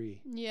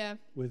 3-on-3 Yeah.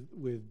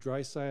 with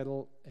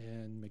Draisaitl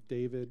and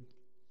McDavid.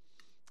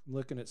 I'm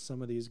looking at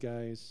some of these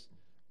guys.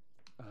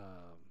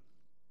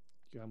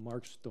 You got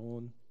Mark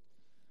Stone,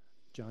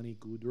 Johnny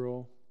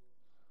Gaudreau,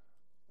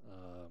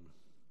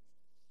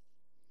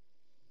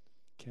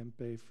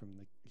 Kempe from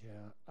the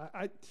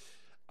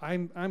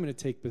I'm going to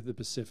take the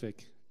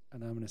Pacific,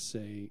 and I'm going to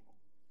say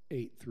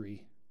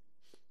 8-3.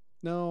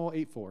 No,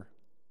 8-4.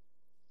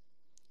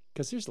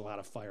 Because there's a lot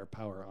of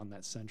firepower on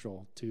that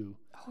Central too.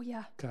 Oh,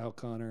 yeah. Kyle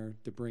Connor,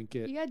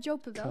 DeBrincat, You got Joe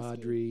Pavelski.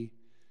 Kadri,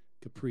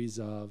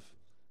 Kaprizov,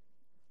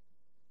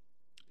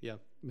 Yeah.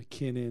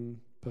 McKinnon,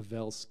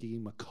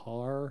 Pavelski,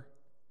 Makar.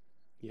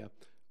 Yeah.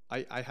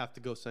 I have to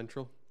go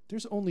Central.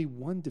 There's only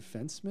one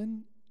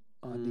defenseman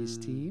on these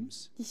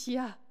teams.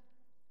 Yeah.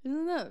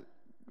 Isn't that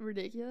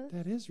ridiculous?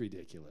 That is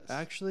ridiculous.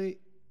 Actually,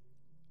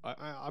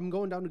 I'm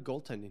going down to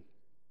goaltending.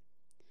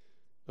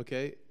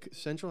 Okay,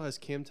 Central has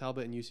Cam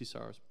Talbot and UC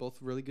Saros,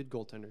 both really good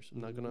goaltenders. I'm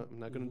not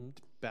gonna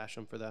bash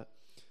them for that.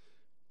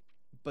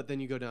 But then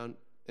you go down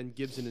and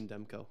Gibson and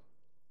Demko.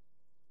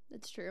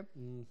 That's true.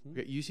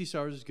 Okay, UC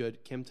Saros is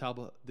good. Cam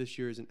Talbot this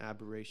year is an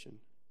aberration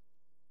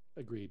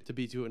Agreed. to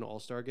be to an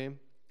All-Star game.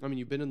 I mean,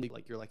 you've been in the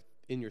league, you're like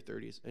in your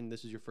 30s, and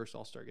this is your first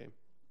All-Star game.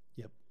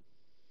 Yep.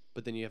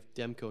 But then you have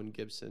Demko and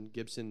Gibson.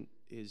 Gibson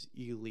is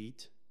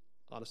elite,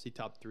 honestly,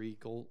 top 3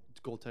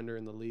 goaltender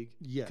in the league.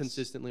 Yes.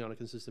 Consistently on a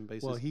consistent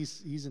basis. Well,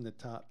 he's in the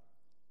top.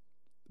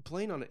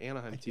 Playing on an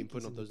Anaheim I team, think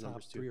putting he's up in those the top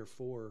numbers 3 too. or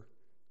 4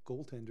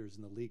 goaltenders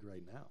in the league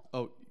right now.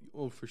 Oh,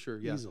 Oh, for sure,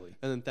 yeah. Easily.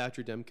 And then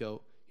Thatcher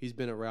Demko, he's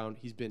been around.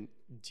 He's been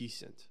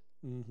decent.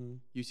 Mm-hmm.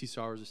 UC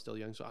Sowers is still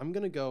young, so I'm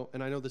gonna go.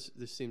 And I know this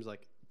seems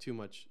like too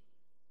much,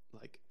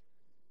 like,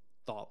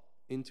 thought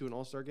into an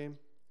All-Star game,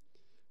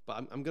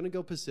 but I'm gonna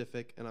go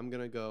Pacific, and I'm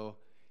gonna go.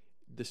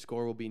 The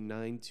score will be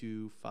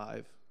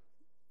 9-5.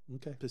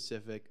 Okay.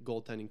 Pacific.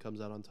 Goaltending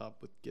comes out on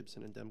top with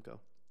Gibson and Demko.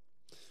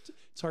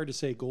 It's hard to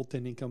say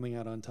goaltending coming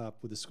out on top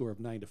with a score of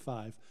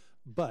 9-5,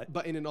 but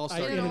in an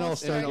All-Star In game, an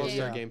All-Star game.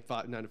 yeah. game,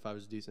 9-5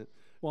 is decent.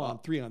 well, on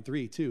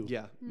 3-on-3 too.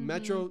 Yeah,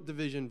 Metro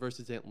Division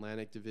versus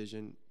Atlantic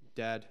Division.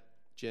 Dad,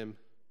 Jim,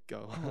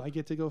 go. Oh, I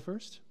get to go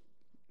first.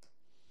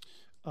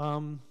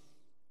 All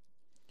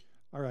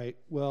right.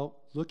 Well,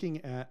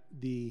 looking at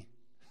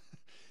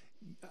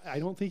I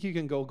don't think you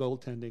can go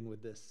goaltending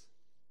with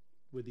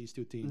these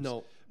two teams.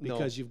 No,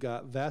 because you've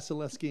got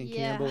Vasilevsky and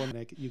Yeah. Campbell,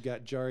 and you've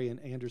got Jari and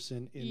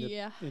Anderson in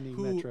the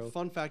Who, Metro.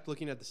 fun fact,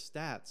 looking at the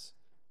stats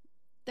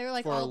They're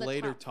like for all a the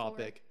later top four.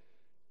 topic,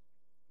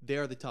 they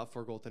are the top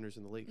 4 goaltenders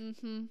in the league.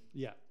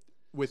 Yeah,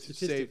 With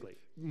Statistically.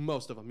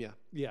 most of them, yeah.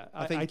 yeah.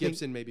 I think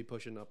Gibson may be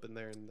pushing up in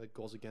there, and the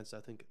goals against, I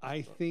think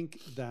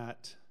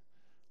that.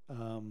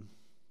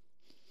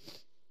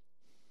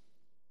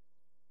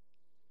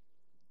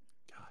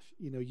 Gosh,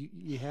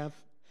 you have.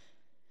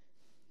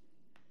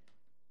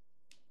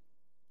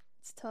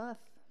 It's tough.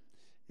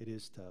 It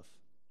is tough.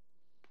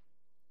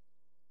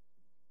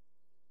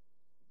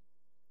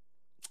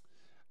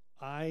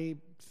 I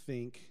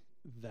think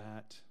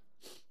that.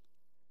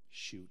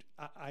 Shoot,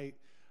 I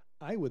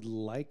would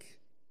like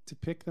to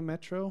pick the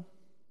Metro,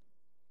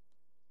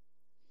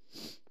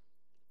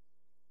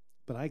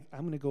 but I'm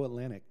going to go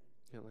Atlantic.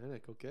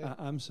 Atlantic, okay.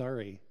 I'm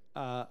sorry.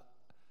 I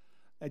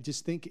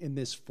just think in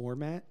this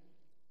format,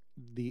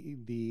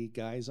 the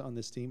guys on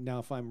this team. Now,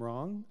 if I'm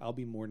wrong, I'll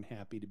be more than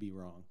happy to be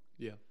wrong.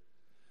 yeah.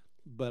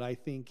 But I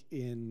think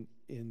in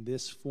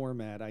this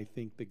format, I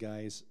think the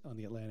guys on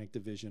the Atlantic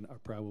Division are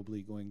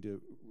probably going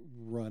to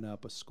run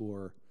up a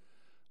score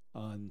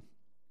on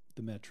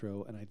the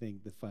Metro, and I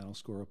think the final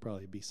score will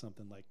probably be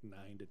something like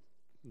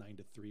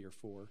 9-3 or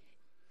 4.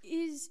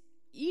 Is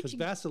Because each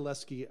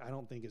Vasilevsky, I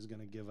don't think is going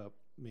to give up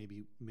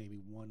maybe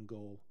one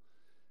goal,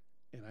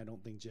 and I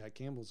don't think Jack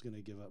Campbell's going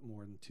to give up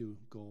more than 2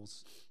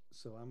 goals.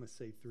 So I'm going to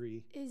say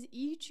 3. is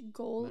each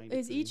goal 9-3.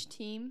 is each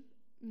team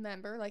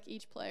member, like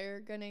each player,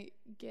 gonna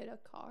get a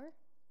car,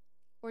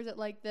 or is it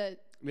like the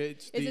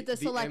Is it the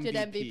selected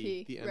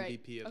MVP? The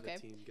Right. MVP of Okay.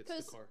 the team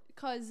gets the car.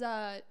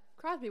 Because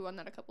Crosby won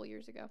that a couple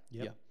years ago.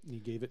 Yep. Yeah. He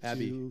gave it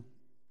Abby. to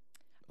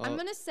I'm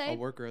gonna say a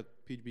worker at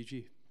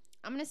PBG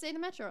I'm gonna say the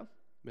Metro,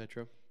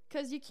 Metro.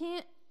 because you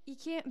can't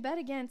bet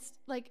against,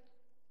 like,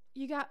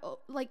 you got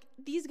like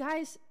these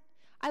guys.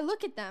 I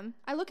look at them.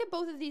 I look at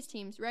both of these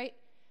teams, right?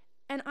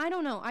 And I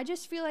don't know. I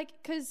just feel like,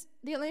 because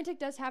the Atlantic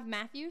does have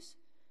Matthews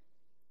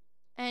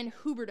and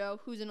Huberdeau,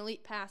 who's an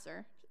elite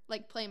passer,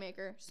 like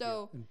playmaker.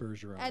 So and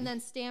Bergeron. and then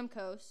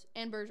Stamkos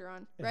and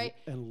Bergeron, right?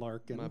 And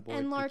Larkin. My boy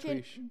And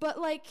Larkin. Patrice. But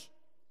like,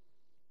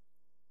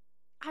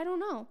 I don't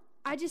know.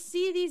 I just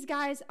see these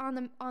guys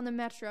on the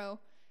Metro,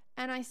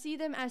 and I see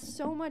them as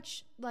so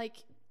much, like,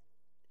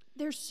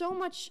 there's so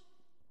much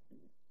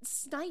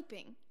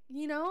sniping,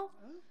 you know?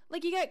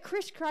 Like, you got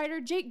Chris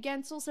Kreider, Jake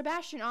Gensel,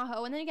 Sebastian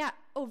Aho, and then you got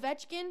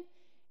Ovechkin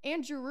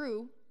and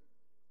Giroux.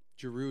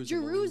 Giroux's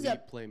Giroux's an a-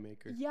 elite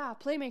playmaker. Yeah,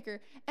 playmaker.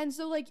 And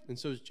so, like, And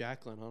so is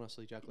Jacqueline,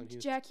 honestly. Jacqueline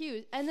Hughes. Jack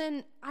Hughes. And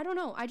then, I don't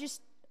know.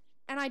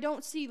 I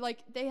don't see, like,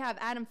 they have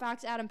Adam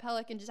Fox, Adam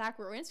Pelech, and Zach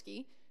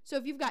Werenski. So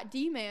if you've got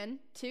D-Man,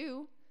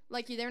 too,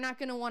 like, they're not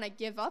going to want to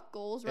give up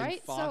goals, right?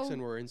 And Fox so,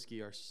 and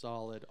Werenski are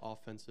solid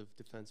offensive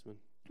defensemen.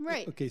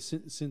 right. Okay,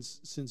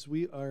 since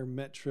we are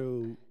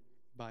Metro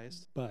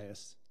Biased.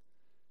 biased,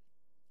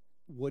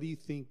 what do you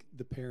think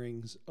the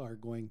pairings are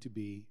going to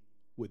be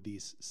with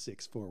these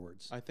 6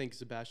 forwards? I think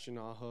Sebastian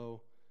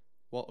Aho.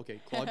 Well, okay,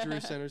 Claude Giroux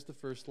centers the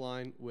first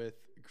line with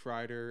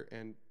Kreider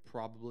and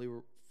probably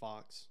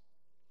Fox.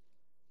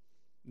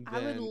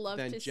 I would love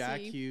then to Jack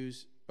see-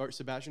 Hughes or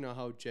Sebastian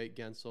Aho, Jake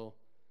Gensel.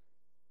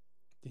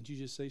 Didn't you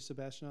just say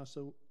Sebastian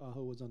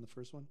Aho was on the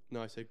first one?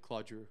 No, I said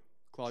Claude Giroux.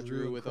 Claude Giroux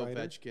Giroux and with Kreider?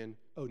 Ovechkin.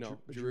 Oh, no,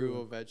 Giroux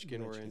Giroux, and Ovechkin,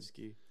 Ovechkin.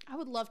 Werenski. I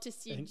would love to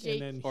see And Jake.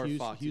 then Or Hughes,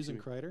 Fox, Hughes and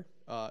excuse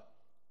Kreider?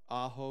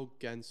 Aho,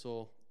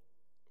 Gensel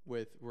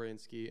with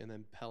Werenski, and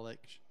then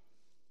Pelech,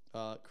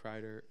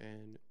 Kreider,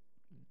 and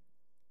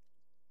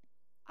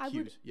I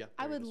Hughes. would, Yeah,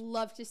 I there it would is.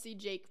 love to see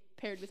Jake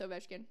paired with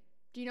Ovechkin.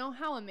 Do you know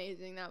how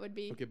amazing that would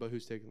be? Okay, but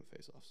who's taking the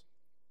faceoffs?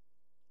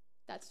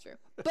 That's true.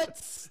 But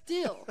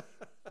still,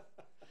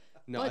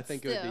 No, I But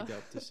think it would still. be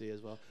dope to see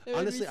as well. It would be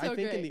Honestly, so I think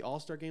in great. the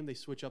All-Star game they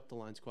switch up the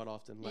lines quite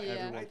often. Let Yeah.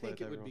 everyone I play think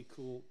with it would be everyone.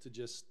 cool to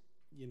just,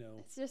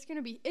 it's just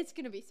gonna be. It's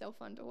gonna be so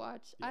fun to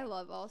watch. I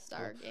love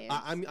All-Star games.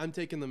 I'm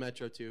taking the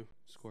Metro too.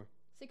 Score.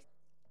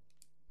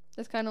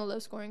 That's kind of low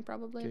scoring,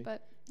 probably, Okay.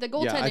 but the I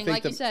goaltending, think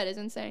like the- you said, is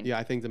insane. Yeah,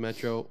 I think the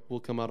Metro will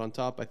come out on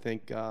top. I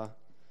think I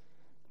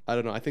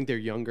don't know. I think they're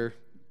younger.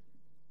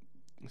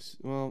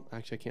 Well,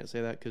 actually, I can't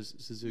say that because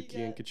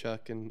Suzuki and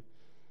Kachuk and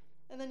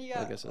And then you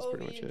I guess that's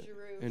pretty much it.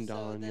 And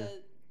Don,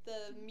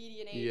 the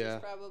median age Yeah.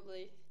 is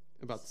probably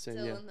About the same,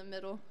 Still yeah. in the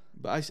middle.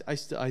 But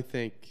I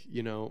think,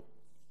 you know,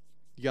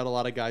 you got a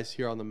lot of guys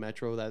here on the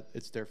Metro that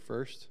it's their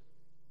first.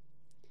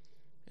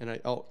 And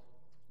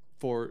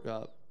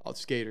for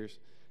skaters.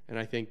 And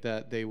I think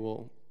that they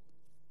will,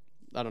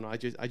 I don't know. I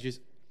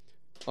just,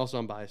 also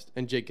I'm biased.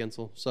 And Jake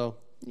Gensel. So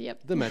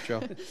Yep. the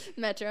Metro.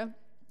 Metro.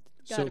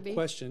 So Gotta be.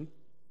 question,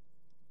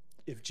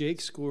 if Jake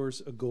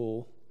scores a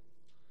goal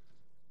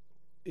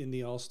in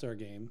the All-Star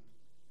game,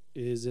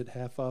 is it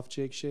half off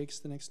Jake Shakes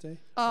the next day?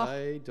 Oh,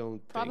 I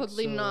don't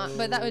probably think so. not,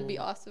 but that would be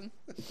awesome.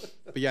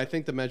 But yeah, I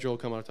think the Metro will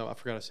come out on top. I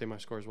forgot to say my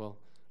score as well.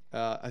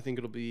 I think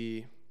it'll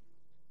be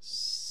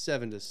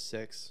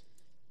 7-6.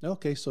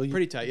 Okay, so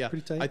Pretty tight, yeah.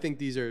 Pretty tight. I think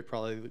these are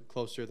probably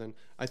closer than.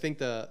 I think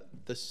the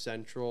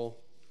Central.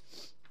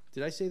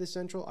 Did I say the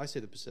Central? I say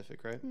the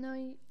Pacific, right?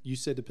 No, You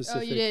said the oh,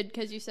 Pacific. you did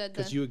because you said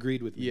Because the. you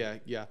agreed with me.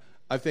 Yeah.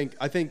 I think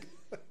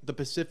the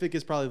Pacific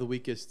is probably the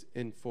weakest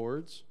in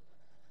forwards.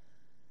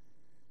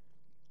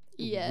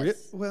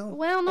 Yes. Well,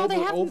 no, they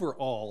have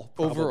Overall,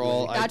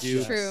 I That's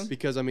do. true.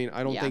 Because I mean,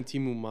 I don't Yeah. think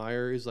Timo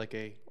Meyer is like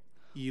a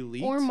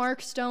elite. or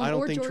Mark Stone. I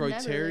don't or think Jordan Troy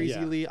Eberle. Terry's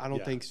Yeah. elite. I don't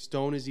Yeah. think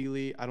Stone is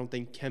elite. I don't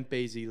think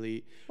Kempe's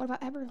elite. What about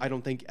Eberle? I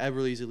don't think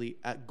Everly's elite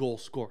at goal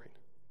scoring.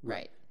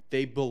 Right,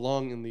 They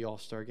belong in the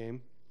All-Star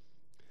game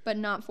but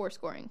not for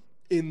scoring.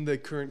 in the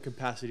current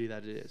capacity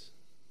that it is.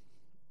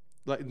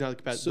 Like not the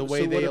capacity, So- the way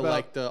so what they about-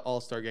 elect the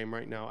All-Star game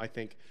right now. I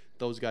think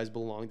those guys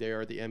belong. They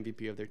are the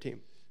MVP of their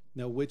team.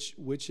 Now, which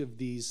of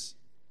these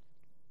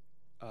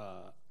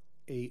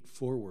 8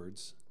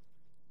 forwards,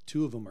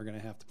 2 of them are going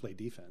to have to play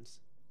defense?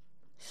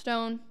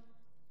 Stone.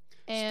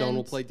 And Stone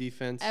will play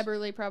defense,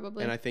 Eberle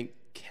probably. and I think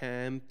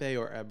Kempe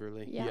or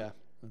Eberle. Yeah. Yeah.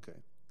 Okay.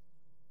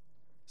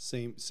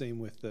 Same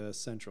with the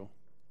Central.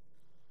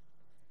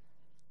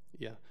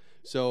 Yeah.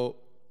 So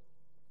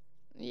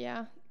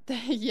yeah,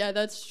 yeah,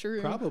 that's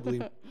true.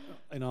 Probably,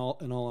 in all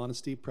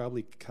honesty,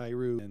 probably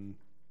Kyrou and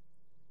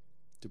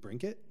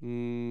DeBrincat.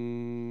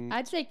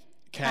 I'd say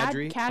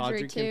Kadri Kadri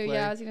can too. play,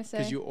 Yeah, I was gonna say.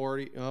 because you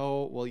already.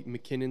 Oh well,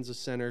 McKinnon's a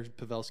center.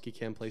 Pavelski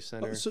can play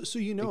center. So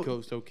you know,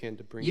 and so can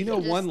DeBrincat. you know,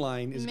 can just one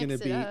line is going to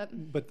mix it be, up.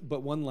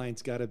 but one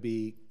line's got to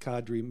be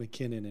Kadri,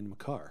 McKinnon, and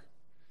Makar.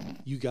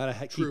 You got to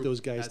keep True.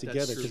 those guys That's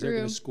together because they're true.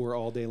 going to score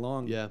all day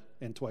long. Yeah.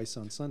 and twice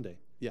on Sunday.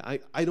 Yeah,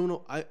 I don't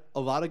know. A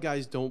lot of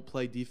guys don't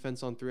play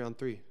defense on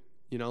 3-on-3.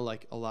 You know,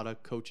 like a lot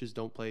of coaches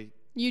don't play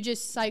You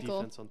just cycle.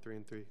 defense on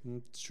 3-on-3.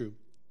 It's true.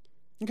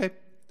 Okay.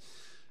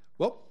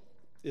 Well,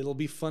 it'll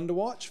be fun to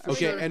watch. For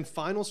Okay, sure. and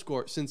final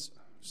score since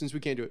we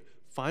can't do it.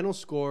 Final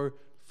score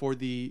for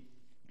the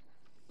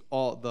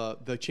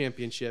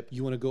championship.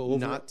 You want to go over?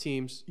 Not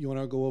teams. You want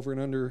to go over and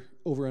under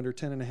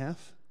 10.5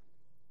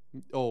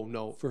 Oh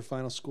no, for a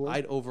final score?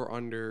 I'd over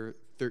under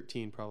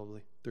 13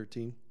 probably.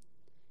 13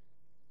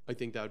 I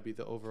think that would be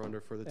the over under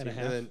for the and team. a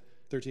half. And then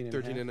 13 and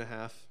 13 a half. and a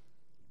half.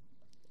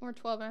 Or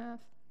 12 and a half.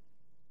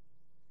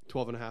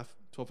 12 and a half.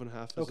 12 and a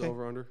half is Okay. the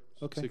over under.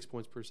 Okay. 6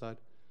 points per side.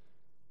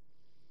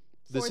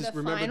 For This is the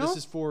remember final? this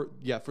is for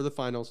the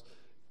finals,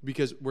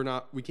 because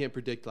we can't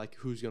predict like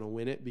who's going to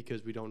win it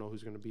because we don't know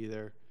who's going to be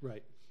there.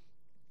 Right.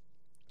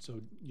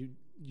 So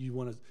you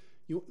want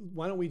to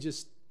why don't we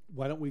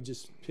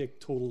just pick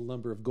total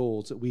number of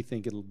goals that we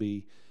think it'll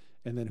be,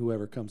 and then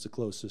whoever comes the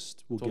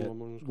closest will Total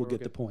number of get score, okay.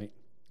 the point.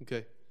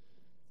 Okay.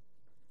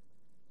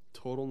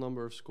 Total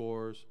number of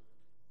scores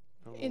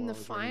I don't know In why the I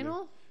was writing there.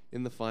 final?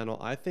 In the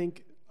final, I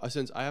think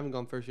since I haven't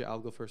gone first yet, I'll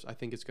go first. I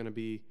think it's going to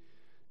be.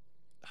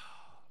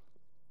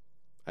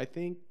 I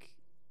think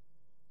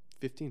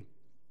 15.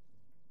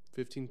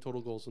 15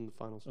 total goals in the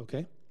finals.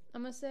 Okay.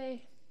 I'm gonna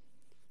say.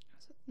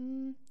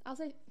 I'll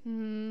say.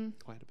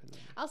 Quite a bit.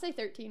 I'll say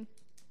 13.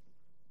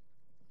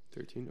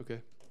 13.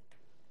 Okay.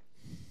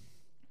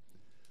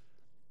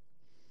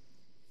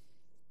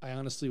 I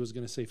honestly was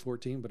going to say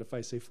 14, but if I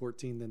say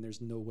 14, then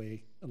there's no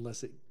way,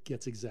 unless it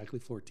gets exactly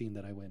 14,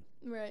 that I win.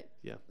 Right.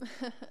 Yeah.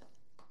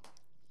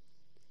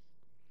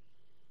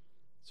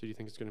 So do you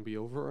think it's going to be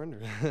over or under?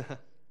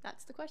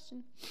 That's the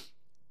question.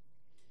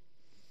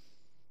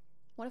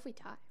 What if we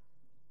tie?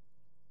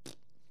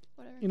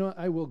 Whatever. You know what?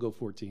 I will go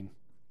 14.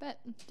 Bet.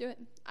 Do it.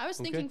 I was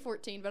thinking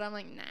 14, but I'm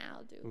like, nah,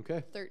 I'll do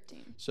Okay.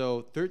 13.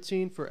 So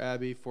 13 for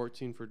Abby,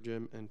 14 for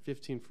Jim, and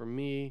 15 for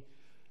me.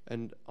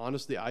 And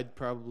honestly, I'd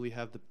probably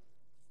have the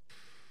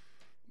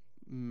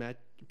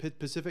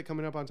Pacific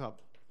coming up on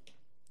top.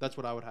 That's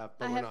what I would have,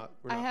 but we're not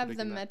I have the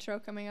predicting that. Metro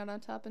coming out on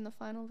top in the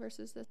final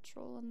versus the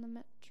Troll and the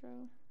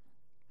Metro.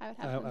 I would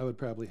have. I would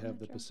probably have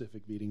the Metro.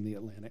 Pacific beating the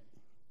Atlantic.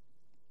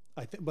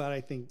 I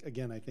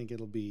think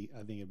it'll be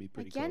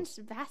pretty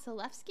Against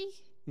Vasilevsky?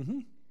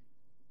 close.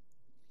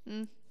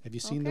 Have you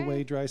seen the Okay.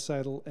 way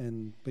Draisaitl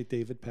and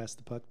David pass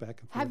the puck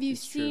back and forth? Have you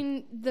It's true.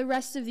 seen the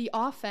rest of the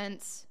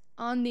offense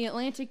on the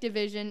Atlantic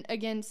Division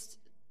against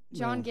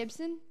John No.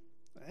 Gibson?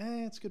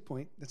 That's a good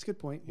point. That's a good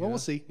point. Well, Yeah. we'll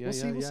see. Yeah, We'll see.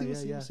 yeah, We'll yeah, see. We'll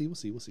yeah, see.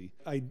 yeah. We'll see.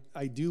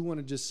 I do want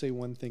to just say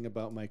one thing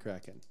about my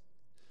Kraken.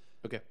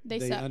 Okay. They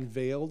suck.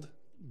 unveiled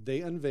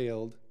their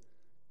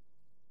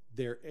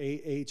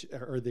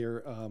or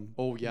their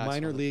Oh, yeah, I saw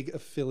minor that. league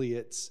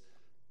affiliates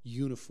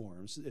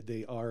uniforms.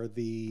 They are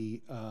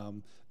the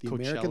American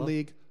Coachella?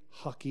 League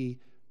Hockey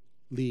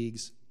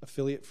League's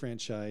affiliate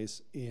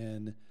franchise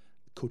in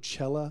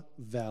Coachella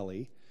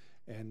Valley,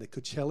 and the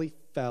Coachella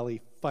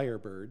Valley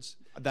Firebirds.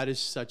 That is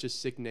such a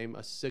sick name,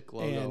 a sick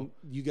logo. And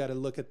you got to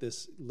look at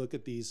this. Look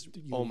at these.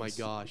 Oh my unis.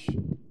 gosh,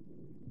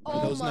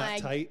 Oh those not my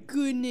tight?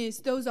 goodness,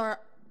 those are.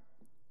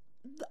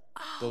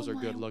 those are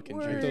my good looking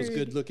word. jerseys. Those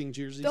good-looking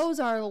jerseys. Those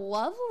are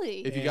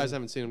lovely. If you guys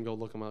haven't seen them, go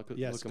look them up.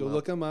 Yes, them go up.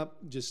 look them up.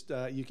 Just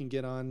you can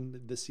get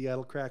on the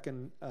Seattle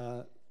Kraken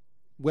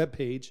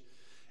webpage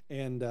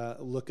and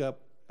look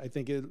up. I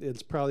think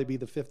it's probably be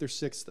the 5th or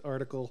 6th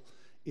article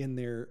in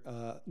their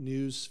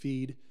news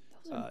feed.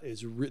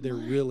 They're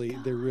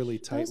really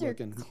tight Those are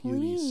looking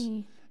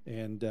clean. unis.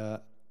 And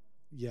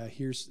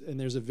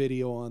there's a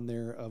video on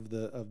there of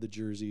the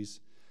jerseys.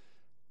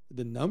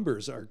 The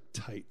numbers are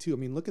tight too. I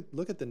mean, look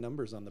at the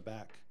numbers on the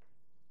back.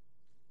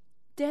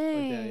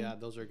 Dang. Yeah,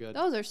 those are good.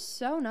 Those are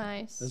so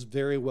nice. That's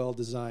very well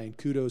designed.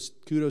 Kudos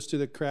to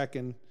the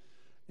Kraken,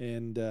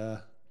 and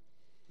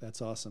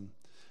that's awesome.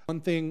 One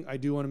thing I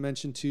do want to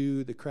mention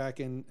too, the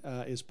Kraken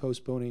is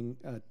postponing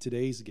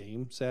today's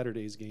game,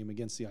 Saturday's game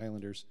against the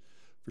Islanders,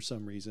 for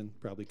some reason,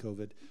 probably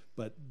COVID,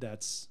 but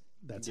that's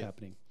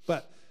happening.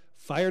 But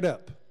fired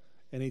up.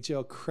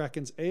 NHL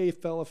Kraken's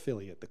AFL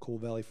affiliate, the Coal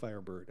Valley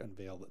Firebird,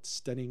 unveiled its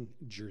stunning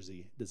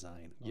jersey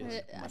design on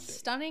Monday.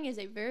 Stunning is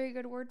a very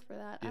good word for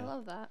that. I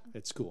love that.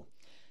 It's cool.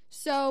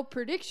 So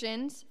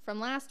predictions from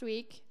last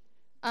week.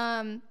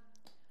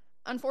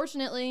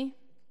 Unfortunately,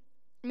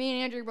 me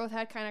and Andrew both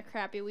had kind of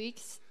crappy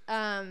weeks.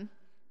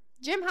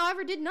 Jim,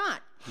 however, did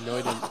not No,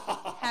 I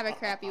didn't. have a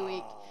crappy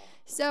week.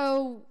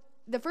 So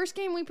the first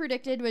game we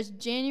predicted was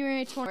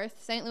January 24th,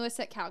 St. Louis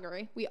at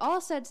Calgary. We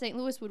all said St.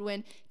 Louis would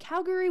win.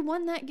 Calgary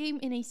won that game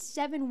in a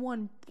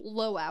 7-1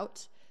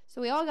 blowout. So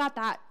we all got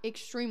that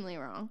extremely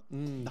wrong.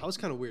 That was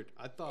kind of weird.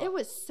 I thought It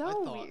was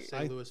so weird.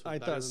 St. Louis was I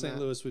better thought than St.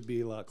 that. Louis would be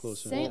a lot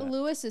closer. St.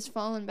 Louis is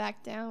falling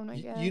back down, I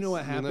guess. You know what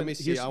Well, happened? let me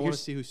see. Here's- I want to here's-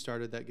 see who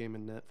started that game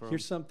in net for 'em.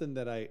 Here's something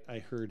that I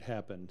heard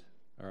happened.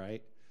 All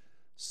right.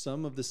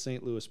 Some of the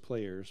St. Louis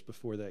players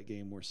before that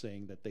game were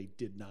saying that they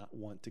did not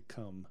want to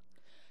come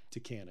to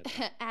Canada.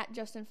 At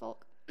Justin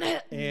Falk.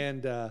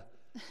 and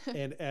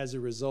as a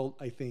result,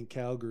 I think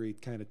Calgary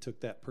kind of took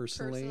that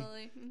personally,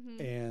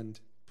 and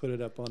put it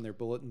up on their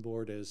bulletin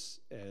board as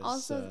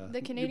Also,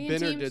 the Canadian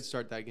Benner teams, did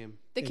start that game.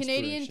 the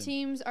Canadian inspiration.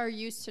 teams are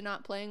used to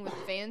not playing with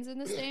fans in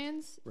the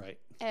stands, right.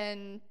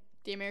 and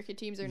the American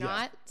teams are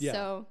not. Yeah.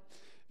 So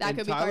that And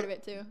could be part Tyler- of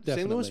it too. St.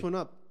 Definitely. Louis went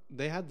up.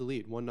 They had the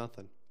lead,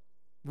 1-0.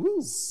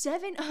 Woo!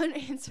 7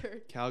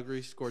 unanswered.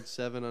 Calgary scored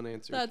 7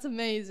 unanswered. That's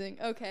amazing.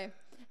 Okay.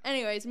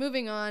 Anyways,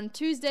 moving on.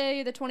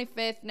 Tuesday, the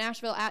 25th,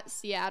 Nashville at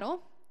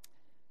Seattle.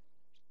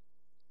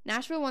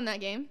 Nashville won that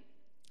game.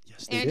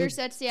 Yes, they Andrew did.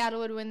 said Seattle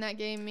would win that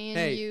game. Me and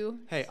hey, you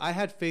hey, I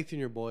had faith in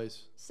your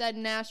boys. said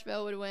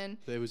Nashville would win.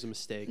 It was a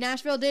mistake.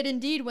 Nashville did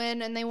indeed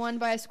win, and they won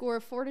by a score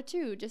of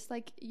 4-2, just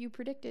like you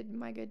predicted,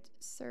 my good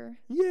sir.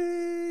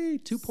 Yay!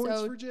 2 points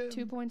So, for Jim.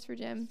 2 points for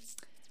Jim.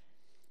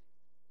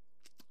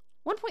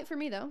 1 point for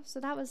me, though, so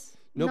that was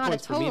No not a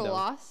points for me, total though.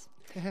 loss.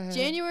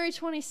 January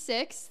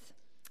 26th,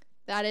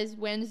 that is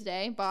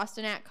Wednesday,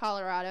 Boston at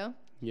Colorado.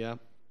 Yeah.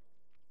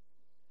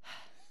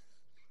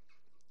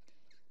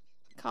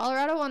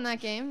 Colorado won that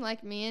game,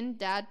 like me and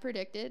Dad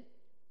predicted.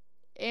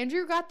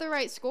 Andrew got the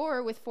right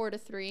score with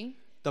 4-3.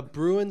 The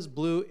Bruins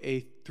blew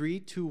a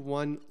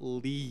 3-1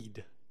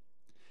 lead.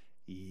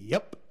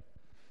 Yep.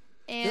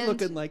 They're And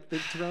looking like the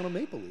Toronto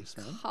Maple Leafs,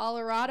 man.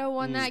 Colorado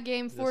won that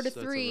game That's a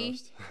 4-3,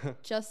 roast.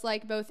 just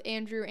like both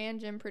Andrew and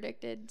Jim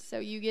predicted. So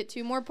you get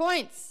 2 more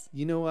points.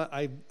 You know what?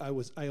 I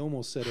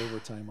almost said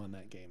overtime on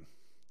that game.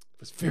 I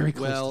was very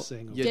close Well, to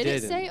saying you overtime. Did it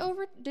didn't. say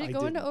over? Did it I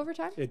go into didn't.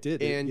 overtime? It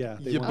did. And yeah,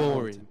 they you're went overtime.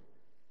 boring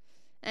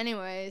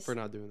Anyways, for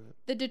not doing that.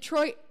 the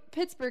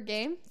Detroit-Pittsburgh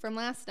game from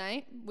last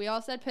night, we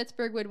all said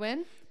Pittsburgh would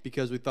win.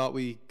 Because we thought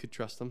we could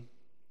trust them.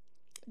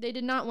 They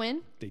did not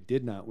win. They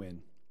did not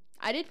win.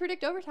 I did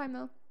predict overtime,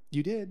 though,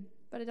 You did.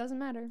 but it doesn't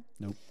matter.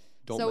 Nope.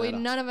 Don't So matter.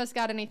 none of us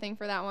got anything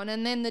for that one.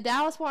 And then the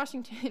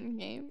Dallas-Washington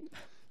game.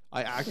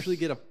 I actually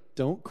get a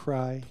Don't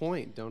cry.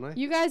 point, don't I?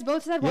 You guys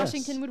both said Yes.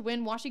 Washington would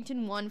win.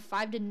 Washington won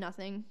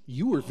 5-0.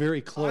 You were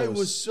very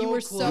close. You were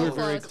so You were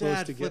very close. close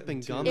Dad to flipping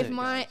getting gum. to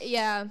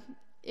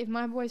If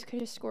my boys could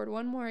have scored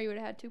one more, you would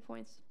have had 2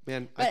 points.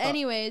 Man, But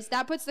anyways,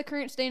 that puts the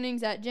current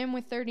standings at Jim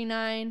with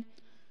 39,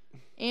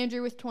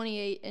 Andrew with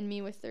 28, and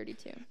me with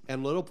 32.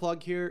 And little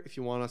plug here, if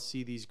you want to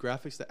see these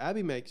graphics that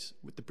Abby makes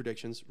with the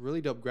predictions, really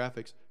dope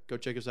graphics, go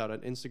check us out on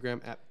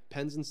Instagram at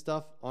Pens and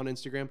Stuff on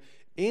Instagram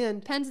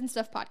and Pens and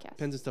Stuff podcast.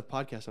 Pens and Stuff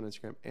podcast on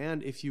Instagram.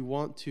 And if you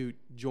want to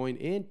join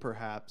in,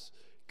 perhaps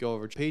go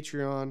over to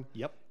Patreon.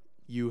 Yep.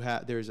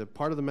 There's a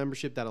part of the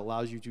membership that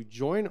allows you to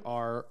join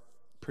our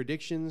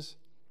predictions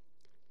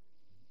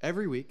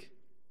every week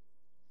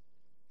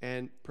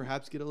and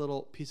perhaps get a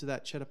little piece of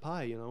that cheddar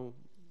pie,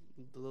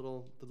 the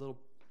little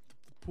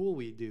pool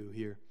we do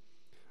here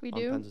We on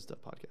do. Pens and Stuff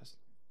podcast.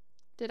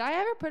 Did I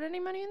ever put any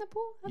money in the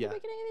pool at Yeah. the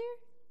beginning of the year?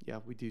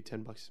 Yeah, we do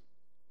 $10.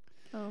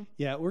 Oh.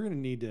 Yeah, we're gonna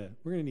need to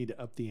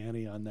up the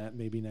ante on that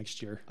maybe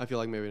next year. I feel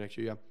like maybe next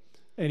year, yeah.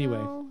 Anyway,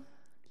 No.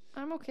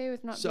 I'm okay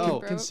with not So, being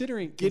broke.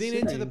 Considering Getting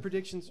into the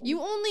predictions.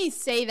 You only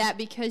say that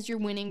because you're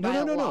winning by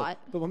a lot.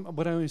 But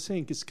what I was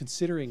saying is,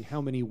 considering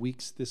how many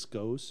weeks this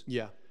goes,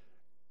 Yeah.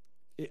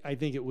 I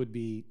think it would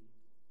be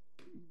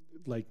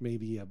like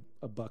maybe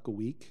a buck a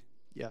week,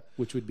 Yeah.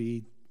 which would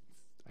be,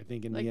 I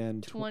think, in Like the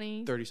end,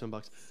 20. 30 some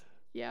bucks.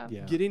 Yeah.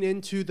 yeah. Getting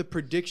into the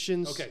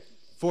predictions Okay.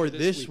 for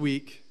this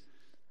week,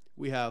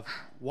 we have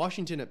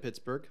Washington at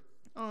Pittsburgh.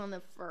 On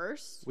the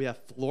first. We have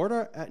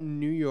Florida at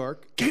New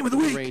York. Game of the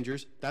week.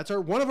 Rangers. That's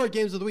one of our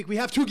games of the week. We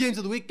have 2 games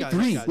of the week, guys.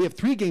 Three. guys. We have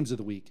 3 games of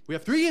the week. We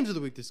have 3 games of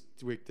the week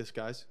this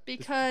guys.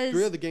 Because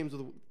 3 of the games of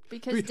the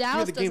because three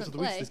Dallas of the games doesn't of the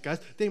week, play. this guys.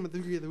 Game of the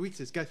 3 of the weeks,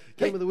 this guys.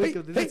 Game of the week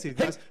of the next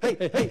guys.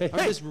 Hey,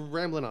 I'm just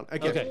rambling on.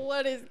 Okay.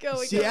 What is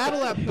going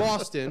Seattle on? at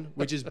Boston,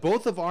 which is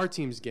both of our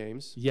teams'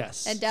 games.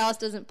 Yes. And Dallas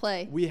doesn't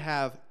play. We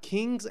have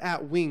Kings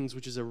at Wings,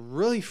 which is a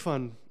really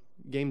fun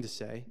game to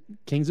say.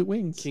 Kings at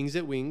Wings. Kings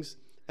at Wings.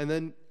 And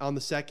then on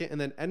the second,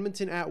 and then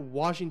Edmonton at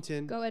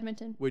Washington, Go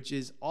Edmonton. which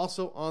is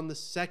also on the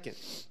second.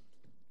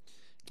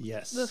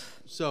 Yes. Ugh.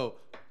 So,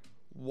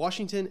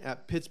 Washington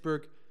at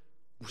Pittsburgh.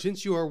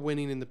 Since you are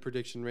winning in the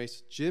prediction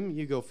race, Jim,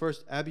 you go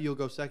first. Abby, you'll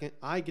go second.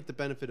 I get the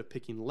benefit of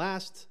picking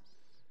last.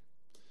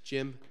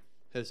 Jim,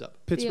 hit us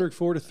up. Pittsburgh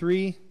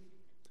 4-3.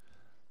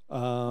 That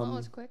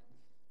was quick.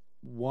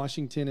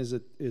 Washington is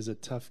a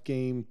tough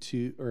game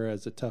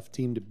as a tough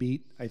team to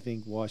beat. I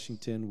think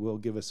Washington will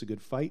give us a good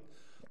fight,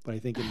 but I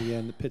think in the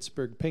end the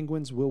Pittsburgh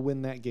Penguins will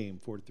win that game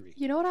 4-3.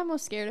 You know what I'm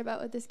most scared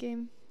about with this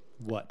game?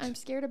 What? I'm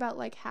scared about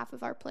like half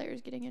of our players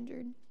getting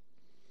injured.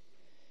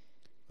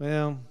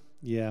 Well,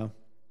 yeah.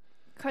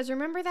 Because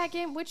remember that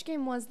game? Which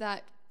game was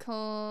that?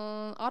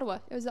 Ottawa.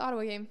 It was the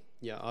Ottawa game.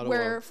 Yeah, Ottawa.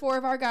 Where 4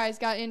 of our guys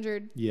got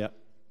injured. Yeah.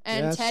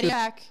 And Yeah, Teddy sure.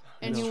 back.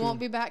 And he That's won't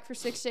be back for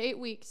 6 to 8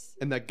 weeks.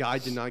 And that guy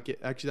did not get.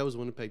 Actually, that was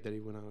Winnipeg that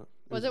he went on.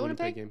 Was it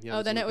Winnipeg? Game. Yeah,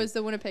 Oh, then it Winnipeg. was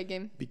the Winnipeg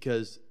game.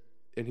 Because,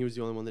 and he was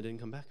the only one that didn't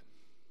come back.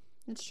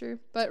 It's true.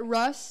 But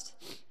Rust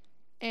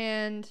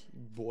and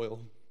Boyle.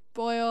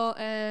 Boyle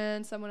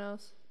and someone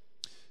else.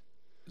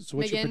 So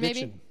what's your McGinn, maybe?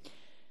 prediction?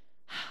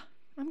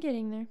 I'm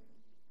getting there.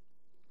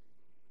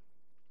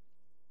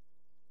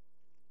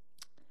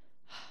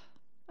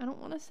 I don't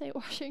want to say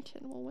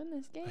Washington will win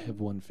this game. I have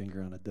one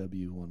finger on a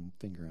W, one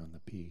finger on the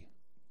P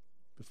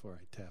before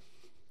I tap.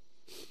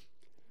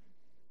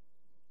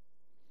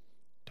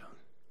 Done.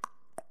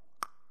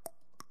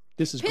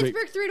 This is great.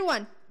 Pittsburgh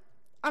 3-1.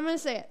 I'm going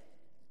to say it.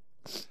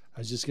 I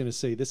was just going to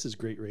say, this is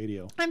great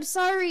radio. I'm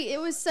sorry. It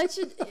was such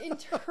an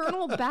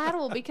internal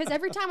battle because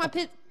every time I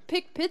pick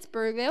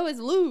Pittsburgh, they always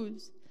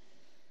lose.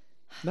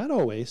 Not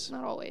always.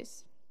 Not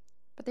always.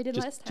 But they did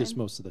last time. Just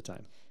most of the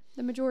time.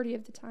 The majority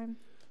of the time.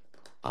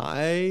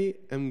 I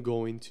am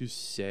going to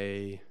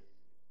say,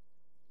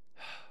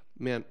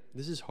 man,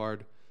 this is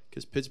hard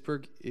because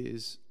Pittsburgh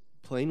is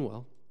playing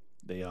well.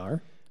 They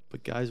are.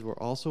 But guys, we're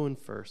also in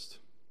first,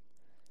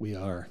 We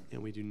are.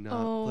 and we do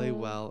not play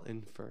well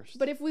in first.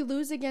 But if we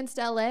lose against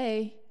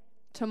LA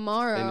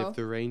tomorrow, and if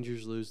the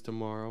Rangers lose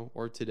tomorrow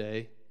or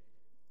today,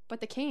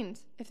 but the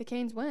Canes, if the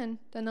Canes win,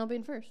 then they'll be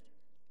in first.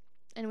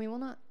 And we will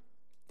not.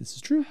 This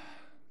is true.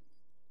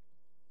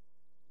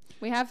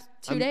 We have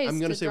 2 days. I'm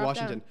going to say drop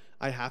Washington. down.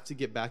 I have to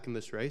get back in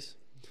this race,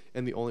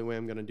 and the only way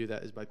I'm going to do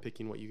that is by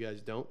picking what you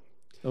guys don't.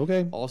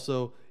 Okay.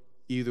 Also,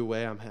 either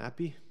way, I'm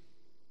happy.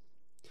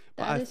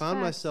 But That I is found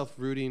facts. myself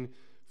rooting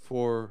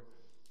for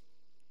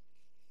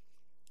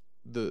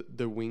the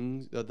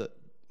Wings.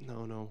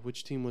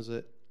 Which team was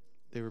it?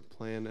 They were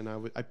playing, and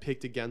I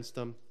picked against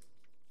them,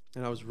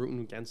 and I was rooting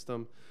against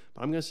them.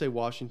 But I'm going to say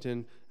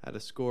Washington at a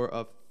score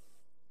of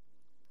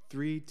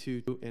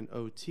 3-2 in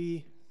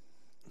OT.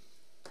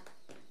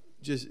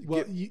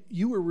 Well,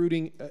 you were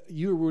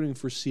rooting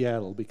for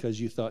Seattle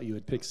because you thought you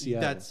had picked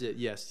Seattle. That's it.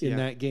 Yes, in yeah.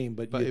 that game,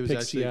 but But you it was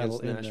picked actually Seattle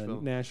against in Nashville.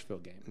 the Nashville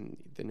game. And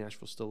the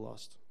Nashville still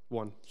lost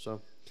 1.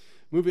 So,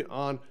 moving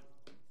on,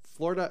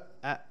 Florida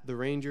at the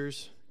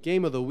Rangers.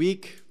 Game of the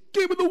week.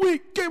 Game of the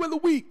week. Game of the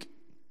week.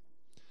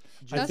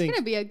 That's going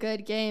to be a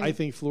good game. I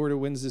think Florida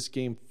wins this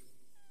game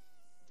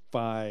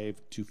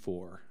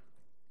 5-4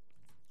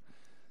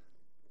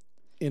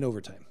 in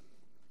overtime.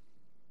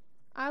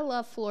 I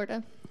love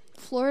Florida.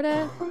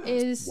 Florida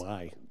is,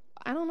 Why?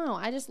 I don't know.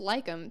 I just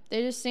like them.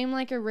 They just seem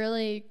like a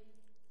really,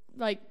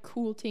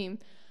 cool team.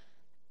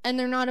 And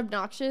they're not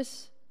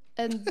obnoxious.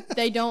 And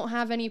they don't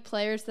have any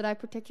players that I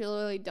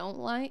particularly don't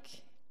like.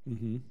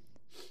 Mm-hmm.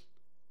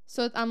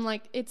 So I'm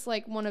like, it's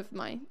like one of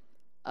my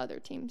other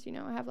teams,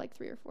 I have like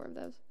 3 or 4 of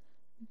those.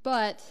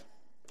 But,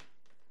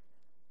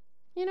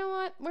 you know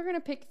what? We're going to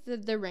pick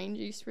the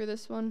Rangers for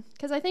this one.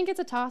 Because I think it's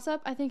a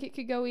toss-up. I think it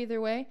could go either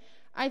way.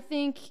 I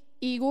think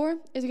Igor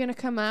is going to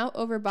come out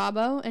over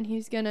Bobo, and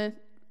he's going to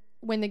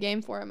win the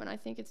game for him. And I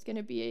think it's going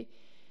to be a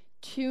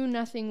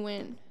 2-0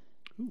 win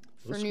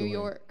for New scoring.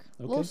 York.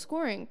 Okay. Low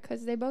scoring,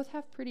 because they both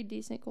have pretty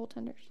decent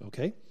goaltenders.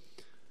 Okay.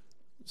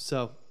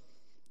 So,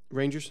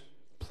 Rangers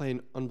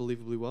playing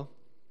unbelievably well.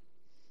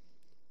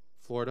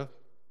 Florida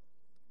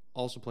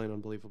also playing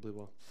unbelievably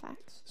well.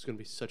 Facts. It's going to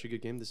be such a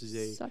good game. This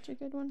is Such a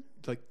good one.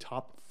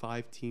 top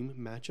 5 team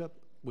matchup,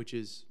 which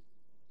is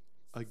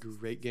a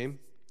great game.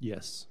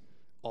 Yes.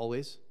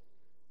 always.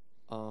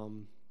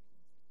 And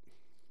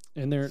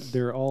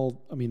they're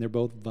all. I mean, they're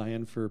both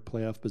vying for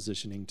playoff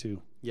positioning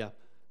too. Yeah.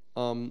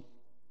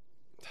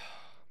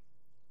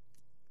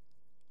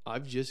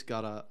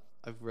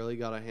 I've really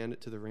gotta hand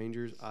it to the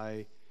Rangers.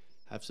 I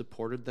have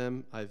supported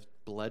them. I've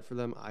bled for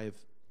them. I've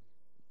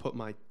put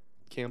my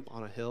camp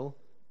on a hill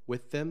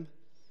with them.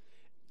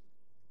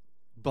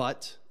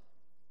 But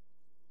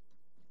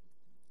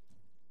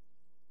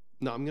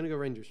no, I'm gonna go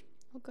Rangers.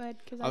 Oh, good,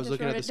 because I was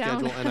looking at the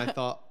schedule and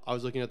I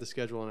was looking at the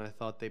schedule and I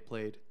thought they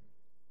played.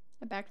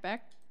 A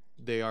back-to-back?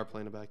 They are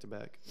playing a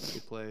back-to-back. They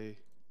play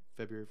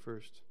February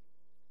 1st.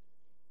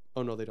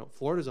 Oh, no, they don't.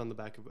 Florida's on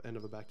the end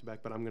of a back-to-back,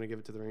 but I'm going to give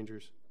it to the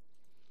Rangers.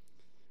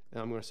 And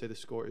I'm going to say the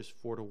score is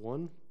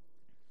 4-1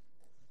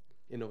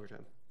 in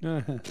overtime.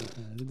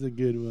 That's a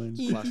good one.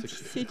 Classic,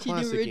 Such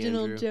classic an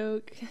original Andrew.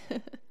 joke.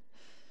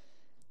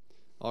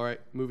 All right,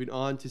 moving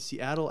on to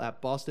Seattle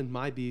at Boston.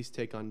 My Bees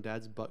take on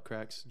Dad's butt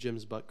cracks,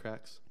 Jim's butt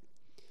cracks,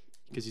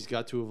 because he's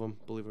got 2 of them,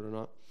 believe it or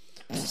not.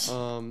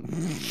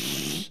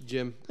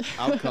 Jim,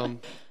 outcome,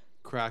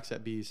 cracks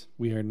at Bees.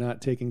 We are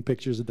not taking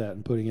pictures of that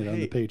and putting it on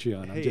the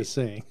Patreon. I'm just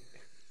saying.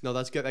 No,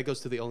 that's good. That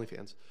goes to the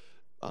OnlyFans.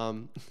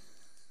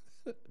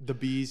 The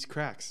Bees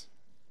cracks.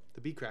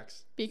 The Bee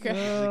cracks. Bee cracks.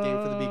 This is a game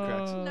for the Bee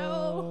cracks.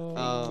 No.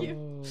 Thank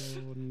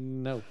you.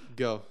 No.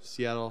 Go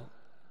Seattle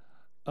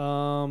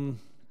Um,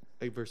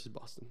 versus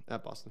Boston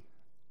at Boston.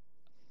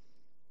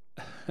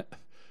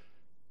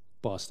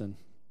 Boston.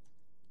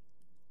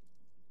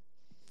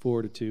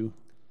 4-2.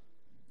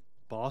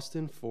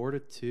 Boston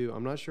 4-2.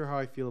 I'm not sure how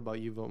I feel about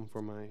you voting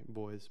for my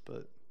boys,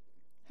 but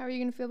How are you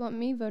going to feel about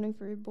me voting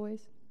for your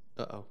boys?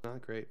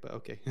 not great, but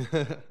okay.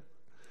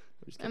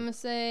 I'm going to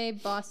say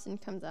Boston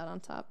comes out on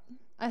top.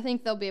 I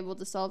think they'll be able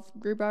to solve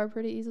Grubauer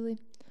pretty easily.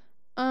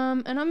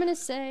 And I'm going to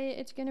say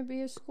it's going to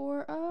be a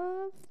score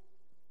of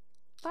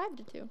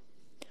 5-2.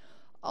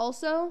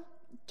 Also,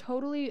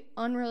 totally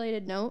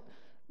unrelated note,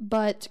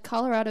 but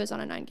Colorado's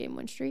on a 9-game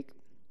win streak.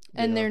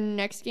 And their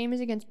next game is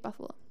against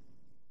Buffalo.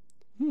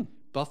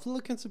 Buffalo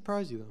can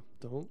surprise you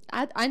though.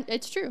 Don't.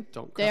 It's true.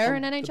 Don't. They're crap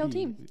an on NHL the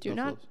team. Do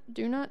not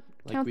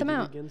like count we them did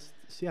out. against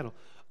Seattle.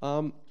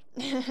 Are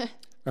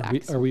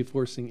we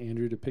forcing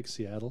Andrew to pick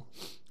Seattle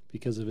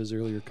because of his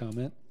earlier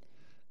comment?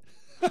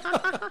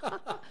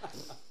 I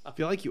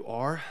feel like you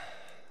are,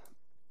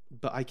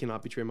 but I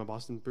cannot betray my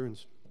Boston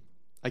Bruins.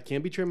 I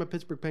can betray my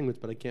Pittsburgh Penguins,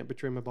 but I can't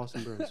betray my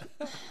Boston Bruins.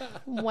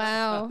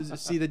 Wow.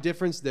 See, the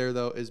difference there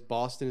though is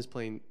Boston is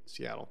playing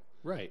Seattle.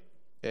 Right.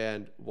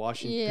 And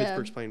Washington, Yeah.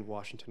 Pittsburgh's playing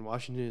Washington.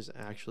 Washington is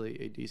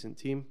actually a decent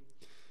team,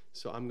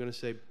 so I'm gonna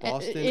say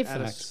Boston if-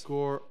 at a Facts.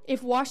 score.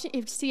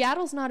 If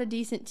Seattle's not a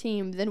decent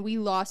team, then we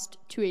lost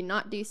to a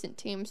not decent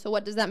team. So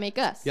what does that make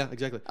us? Yeah,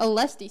 exactly. A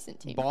less decent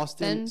team.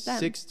 Boston than them.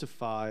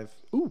 6-5.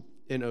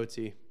 In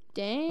OT.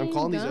 Dang. I'm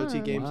calling these OT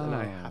gum. games, and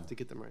I Wow. have to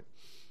get them right.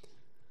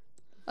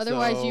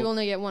 Otherwise, So, you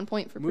only get 1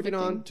 point for Moving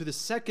predicting. on to the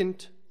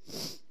second,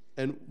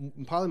 and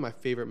probably my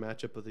favorite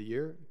matchup of the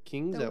year: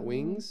 Kings at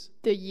Wings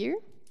The year?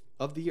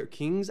 of the year.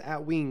 Kings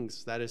at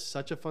Wings. That is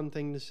such a fun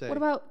thing to say. What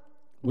about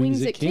Wings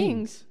Wings at at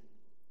Kings?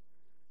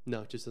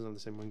 No, it just doesn't have the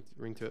same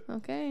ring to it.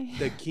 Okay.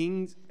 The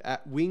Kings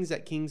at Wings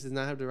at Kings does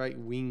not have the right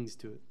wings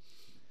to it.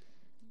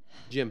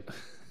 Jim,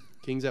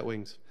 Kings at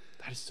Wings.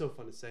 That is so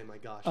fun to say. My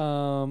gosh.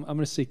 I'm going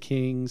to say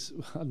Kings.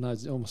 I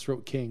almost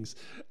wrote Kings.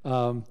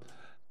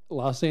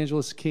 Los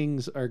Angeles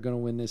Kings are going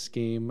to win this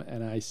game,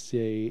 and I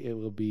say it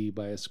will be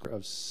by a score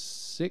of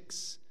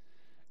 6-4.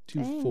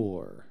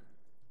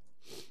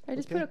 I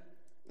just Okay. put a.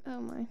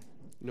 Oh my.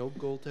 No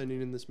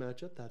goaltending in this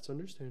matchup. That's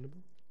understandable.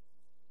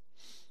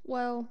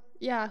 Well,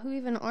 yeah. Who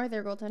even are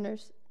their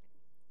goaltenders?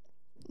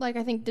 Like,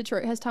 I think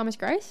Detroit has Thomas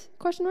Greiss?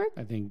 Question mark.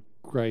 I think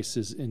Grice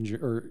is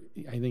injured, or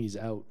I think he's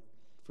out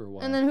for a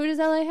while. And then who does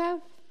LA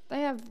have?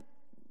 They have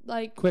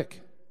like.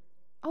 Quick.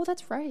 Oh,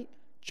 that's right.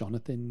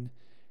 Jonathan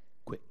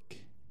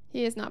Quick,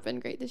 He has not been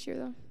great this year,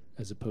 though.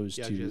 as opposed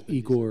Yeah, he to has been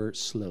Igor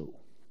Slow.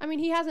 I mean,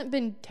 he hasn't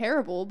been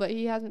terrible, but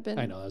he hasn't been.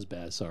 I know, that was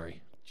bad.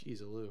 Sorry.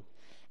 Jeez, Alou.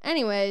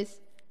 Anyways,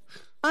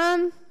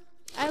 I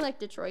like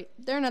Detroit.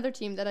 They're another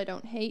team that I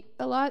don't hate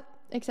a lot,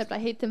 except I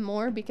hate them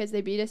more because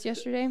they beat us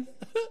yesterday.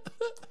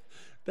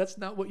 That's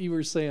not what you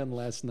were saying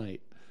last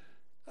night.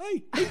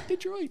 I hate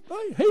Detroit.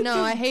 I hate No,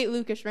 them. I hate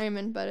Lucas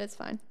Raymond, but it's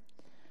fine.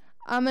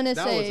 I'm gonna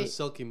That say was a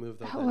silky move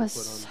that that they was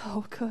put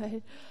on. so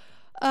good.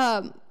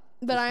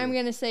 But I am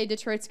gonna say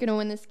Detroit's gonna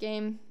win this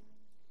game.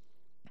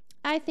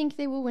 I think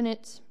they will win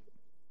it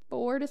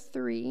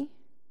 4-3.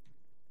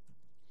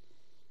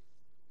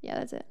 Yeah,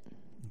 that's it.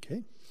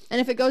 Okay. And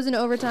if it goes into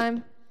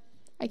overtime,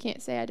 I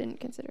can't say I didn't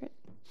consider it.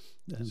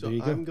 So there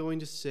you go. I'm going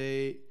to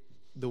say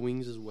the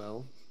Wings as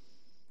well.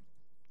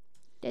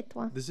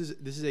 Detroit. This is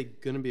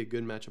going to be a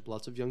good matchup.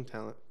 Lots of young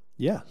talent.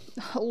 Yeah.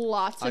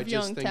 Lots I of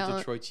just young think talent.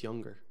 Detroit's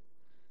younger,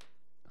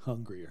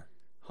 Hungrier.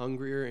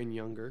 hungrier and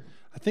younger.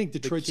 I think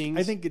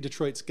Kings-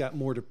 Detroit's got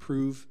more to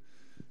prove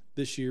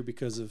this year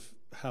because of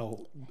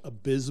how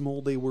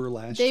abysmal they were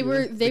last They year.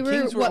 were The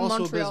Kings were what also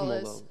Montreal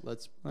abysmal, is. though.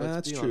 Let's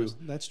That's be true. honest.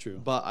 That's true.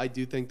 But I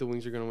do think the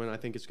Wings are going to win. I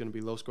think it's going to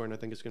be low scoring. I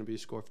think it's going to be a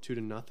score of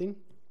 2-0.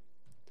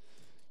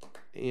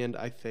 And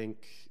I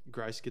think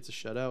Grice gets a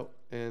shutout.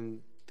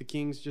 And the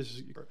Kings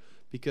just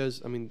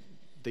because, I mean,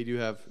 they do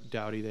have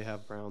Doughty, they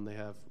have Brown, they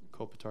have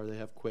Kopitar, they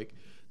have Quick.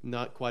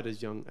 Not quite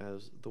as young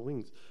as the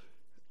Wings.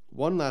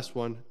 One last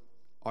one.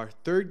 Our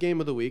third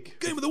game of the week.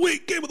 Game of the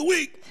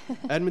week.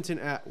 Edmonton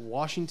at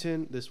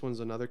Washington. This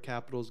one's another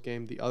Capitals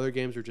game. The other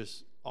games were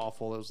just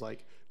awful. It was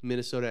like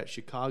Minnesota at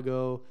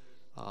Chicago.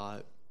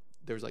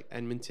 There was like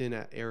Edmonton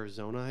at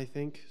Arizona, I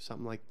think.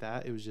 Something like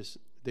that. It was just,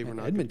 they were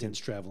not. Edmonton's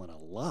traveling a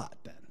lot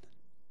then.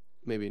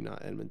 Maybe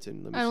not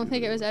Edmonton. I don't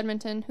think it was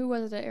Edmonton. Who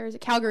was it at Arizona?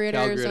 Calgary at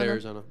Calgary Arizona. at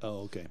Arizona.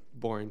 Oh, okay.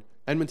 Boring.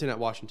 Edmonton at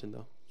Washington,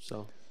 though.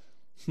 So.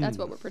 That's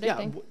what we're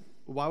predicting. Yeah.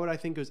 Why would I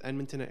think it was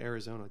Edmonton at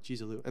Arizona?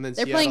 Jeez, and then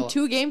They're Seattle, playing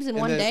 2 games in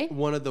one day?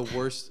 One of the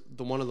worst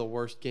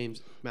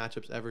games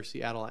matchups ever.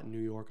 Seattle at New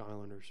York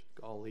Islanders.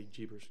 Golly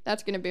jeebers.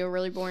 That's going to be a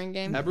really boring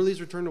game.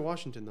 Eberle's return to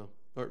Washington, though.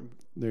 Or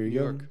There you New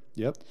go. York.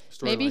 Yep.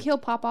 Maybe he'll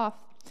pop off.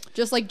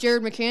 Just like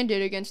Jared McCann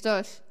did against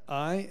us.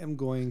 I am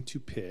going to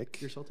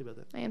pick. You're salty about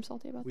that. I am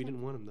salty about We that.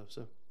 didn't want him, though,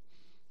 so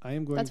I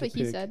am going That's to what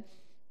pick he said.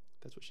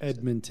 that's what she said.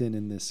 Edmonton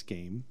in this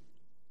game.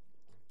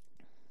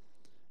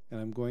 And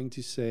I'm going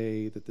to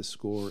say that the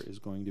score is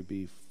going to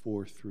be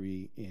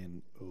 4-3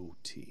 in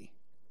OT.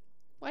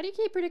 Why do you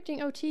keep predicting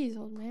OTs,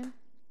 old man?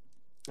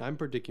 I'm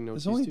predicting no.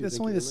 That's only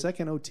the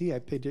second OT I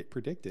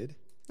predicted.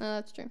 No,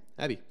 that's true.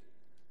 Abby,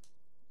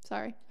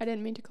 Sorry. I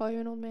didn't mean to call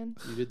you an old man.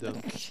 you did though.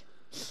 My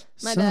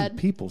Some bad.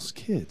 people's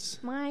kids.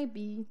 My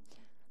B.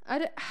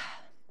 Okay,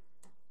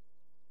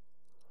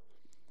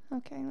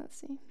 let's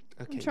see.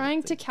 Okay, I'm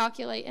trying to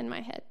calculate in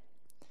my head.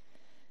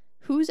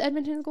 Who's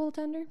Edmonton's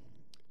goaltender?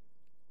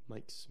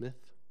 Mike Smith.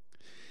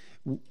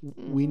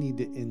 We need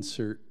to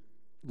insert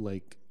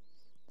like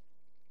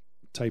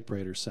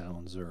typewriter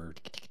sounds or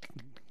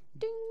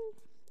Ding.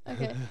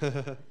 Okay.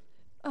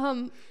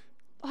 I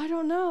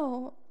don't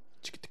know.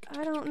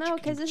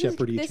 Because this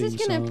Jeopardy is theme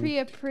going to song. be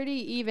a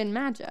pretty even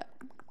matchup.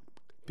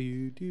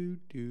 I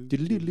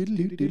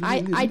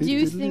I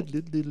do think.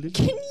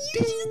 Can you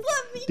just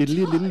let me talk?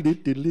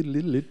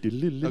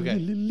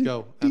 Okay,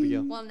 go,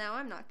 Abigail. Well, now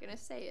I'm not going to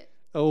say it.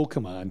 Oh,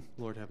 come on.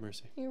 Lord have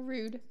mercy. You're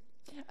rude.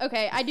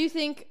 Okay, I do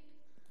think.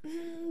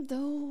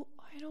 Though,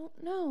 I don't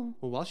know.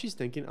 Well, while she's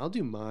thinking, I'll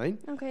do mine.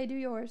 Okay, do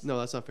yours. No,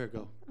 that's not fair.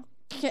 Go.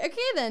 Okay,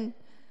 then.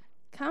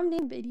 Calm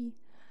down, buddy.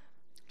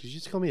 Did you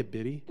just call me a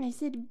biddy? I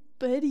said,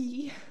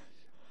 buddy.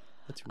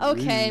 That's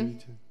Okay.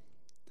 rude.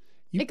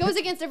 You It goes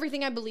against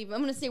everything I believe.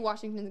 I'm going to say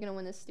Washington's going to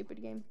win this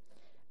stupid game.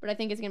 But I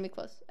think it's going to be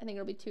close. I think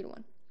it'll be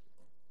 2-1.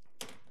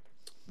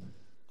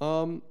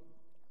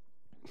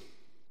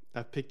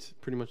 I've picked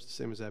pretty much the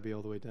same as Abby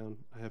all the way down.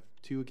 I have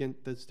 2 again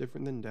that's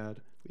different than Dad.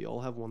 We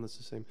all have 1 that's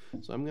the same.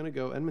 So I'm gonna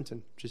go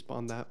Edmonton, just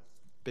on that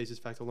basis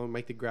fact alone.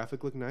 Make the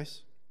graphic look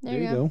nice. There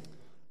you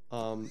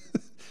go.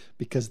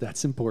 Because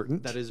that's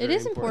important. That is It very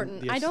is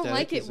important. The I don't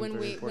like aesthetic it when is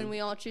very important. we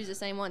all choose the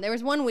same one. There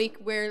was one week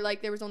where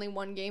like there was only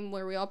one game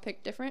where we all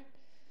picked different.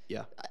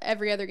 Yeah.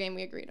 Every other game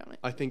we agreed on it.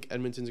 I think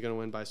Edmonton's gonna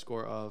win by a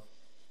score of,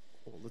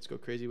 well, let's go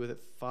crazy with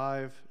it,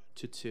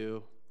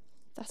 5-2.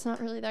 That's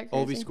not really that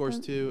crazy. Ovi scores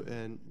 2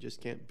 and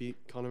just can't beat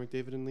Connor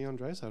McDavid and Leon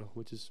Draisaitl,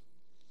 which is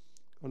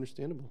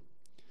understandable.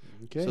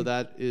 Okay. So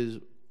that is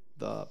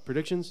the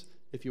predictions.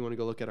 If you want to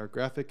go look at our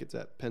graphic, it's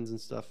at Pens and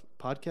Stuff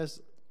Podcast.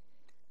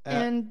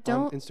 And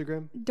on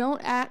Instagram. Don't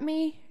at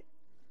me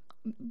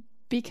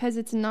because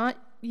it's not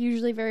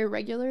usually very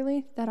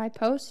regularly that I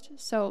post.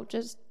 So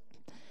just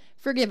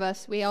forgive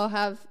us. We all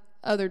have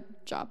other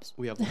jobs.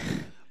 We have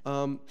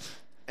one.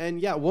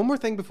 And yeah, one more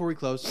thing before we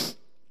close.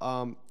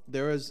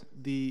 There is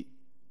the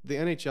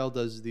NHL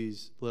does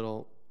these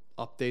little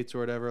updates or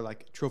whatever,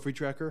 like Trophy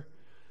Tracker.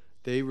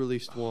 They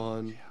released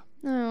one.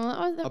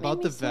 No, that About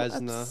made the me so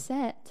Vezina.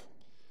 upset.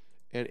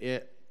 And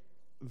it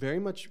very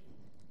much,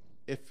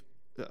 if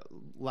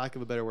lack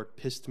of a better word,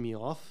 pissed me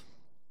off.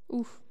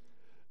 Oof.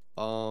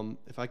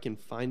 If I can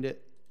find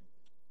it,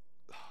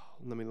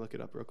 let me look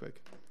it up real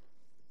quick.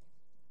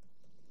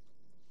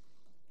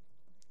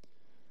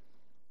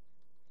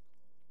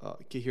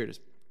 Okay, here it is.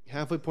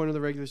 Halfway point of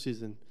the regular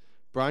season,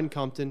 Brian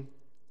Compton,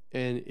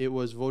 and it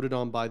was voted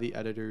on by the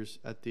editors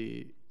at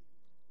the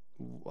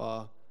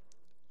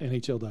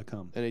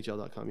NHL.com.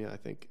 NHL.com. Yeah, I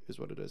think is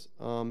what it is.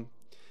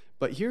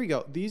 But here we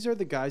go. These are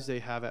the guys they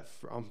have at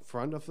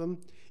front of them.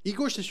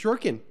 Igor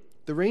Shesterkin,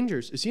 the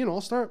Rangers. Is he an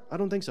all-star? I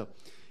don't think so.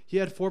 He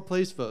had 4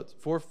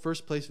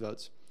 first place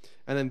votes.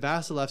 And then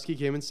Vasilevsky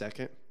came in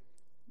second.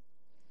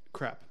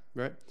 Crap,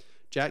 right?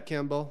 Jack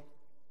Campbell,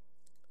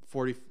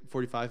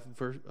 45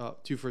 for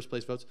 2 first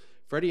place votes.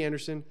 Freddie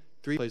Anderson,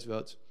 3 place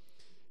votes.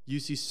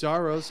 UC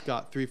Saros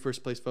got 3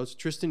 first place votes.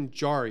 Tristan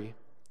Jarry.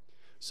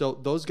 So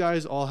those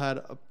guys all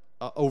had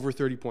over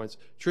 30 points.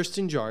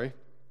 Tristan Jarry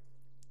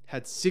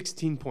had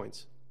 16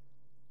 points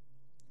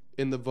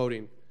in the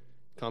voting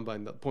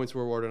combine. The points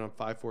were awarded on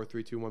 5, 4,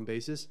 3, 2, 1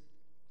 basis.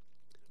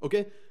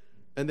 Okay.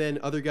 And then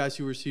other guys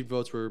who received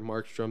votes were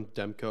Markstrom,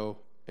 Demko,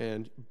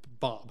 and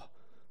Bob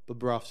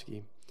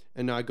Bobrovsky.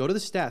 And now I go to the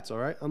stats, all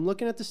right? I'm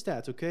looking at the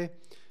stats, okay?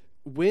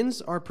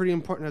 Wins are pretty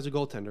important as a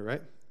goaltender,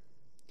 right?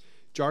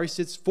 Jarry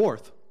sits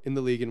 4th in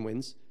the league in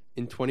wins,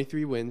 in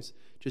 23 wins,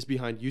 just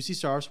behind UC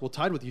Saros, well,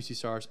 tied with UC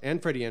Saros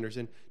and Freddie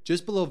Anderson,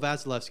 just below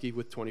Vasilevsky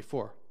with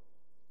 24.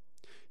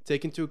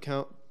 Take into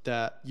account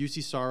that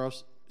UC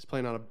Saros is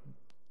playing on a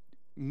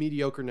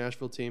mediocre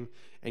Nashville team,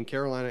 and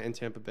Carolina and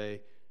Tampa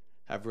Bay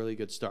have really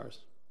good stars.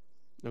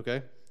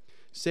 Okay?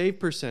 Save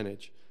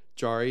percentage.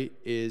 Jari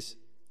is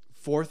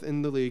 4th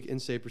in the league in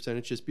save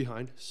percentage, just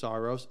behind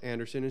Saros,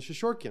 Anderson, and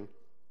Shesterkin.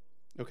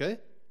 Okay?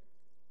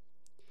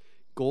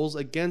 Goals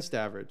against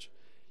average.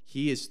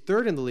 He is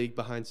 3rd in the league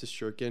behind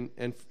Shesterkin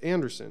and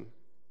Anderson.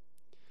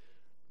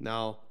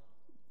 Now,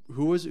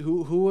 who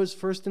was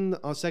first in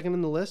the, second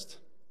in the list?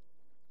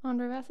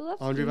 Andre Vasilevsky.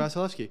 Andre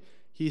Vasilevsky.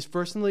 He's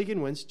 1st in the league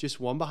in wins, just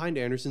 1 behind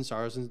Anderson,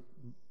 Saros, and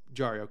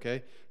Jari,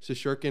 okay?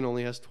 Shesterkin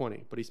only has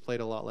 20, but he's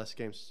played a lot less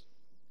games.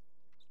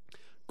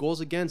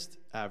 Goals against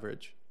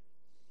average.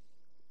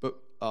 But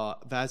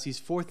Vazzy's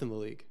 4th in the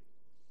league.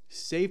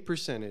 Save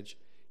percentage.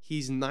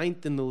 He's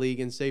 9th in the league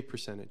in save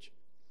percentage.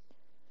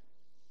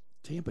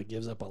 Tampa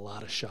gives up a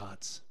lot of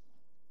shots.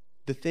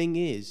 The thing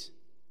is...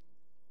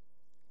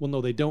 Well, no,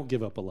 they don't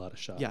give up a lot of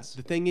shots. Yeah,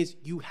 the thing is,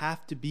 you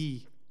have to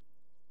be...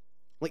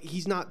 Like,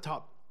 he's not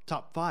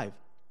top 5.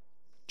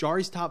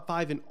 Jari's top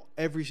 5 in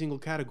every single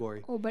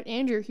category. Oh, but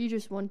Andrew, he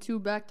just won 2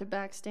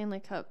 back-to-back Stanley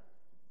Cup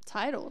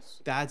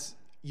titles.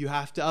 You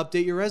have to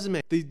update your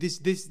resume. This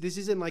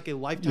isn't like a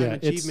lifetime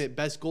achievement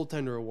best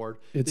goaltender award.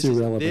 It's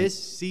irrelevant.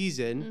 This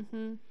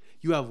season,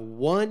 you have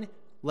 1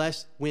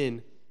 less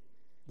win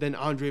than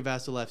Andre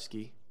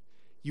Vasilevsky.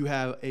 You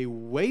have a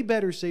way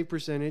better save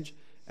percentage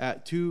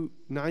at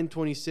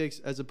 926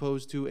 as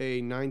opposed to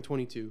a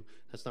 922.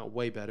 That's not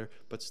way better,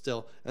 but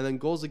still. And then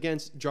goals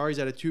against, Jari's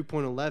at a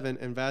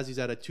 2.11 and Vazzy's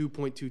at a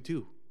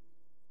 2.22.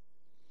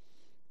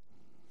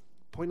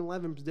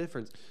 0.11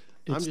 difference.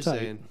 I'm just tight.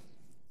 saying.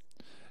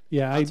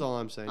 Yeah, That's all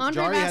I'm saying.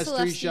 Andre Jari has 3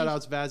 Vasilevsky.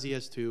 shutouts. Vazzy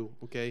has 2.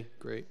 Okay,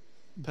 great.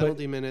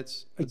 Penalty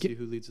minutes. Let's see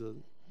who leads the...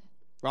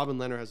 Robin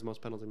Leonard has the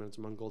most penalty minutes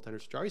among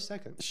goaltenders. Jari's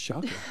 2nd.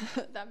 Shocking.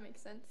 That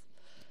makes sense.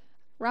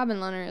 Robin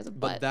Leonard is a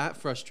butt. But that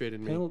frustrated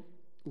me.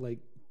 Penalty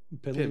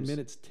Pims.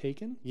 minutes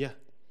taken? Yeah.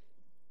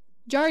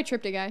 Jari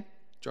tripped a guy.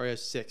 Jari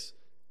has 6.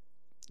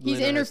 He's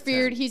Leonard has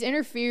interfered. 10. He's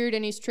interfered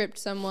and he's tripped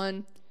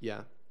someone.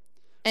 Yeah.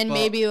 And But-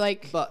 maybe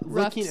like But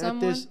roughed looking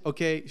someone. at this,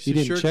 okay, He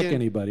didn't check Shesterkin-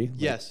 anybody. but-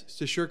 Yes,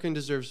 Shesterkin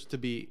deserves to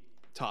be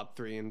top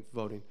 3 in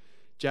voting.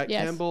 Jack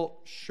Yes.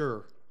 Campbell,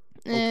 sure.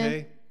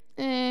 Okay.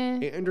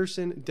 Eh.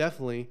 Anderson,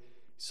 definitely.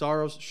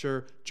 Saros,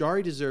 sure.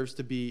 Jari deserves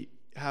to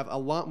have a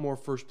lot more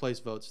first place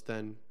votes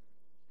than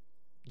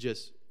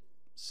just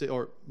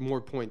or more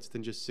points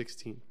than just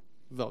 16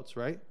 votes,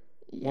 right?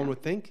 Yeah. One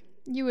would think.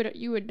 You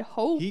would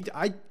hope.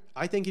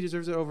 I think he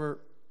deserves it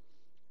over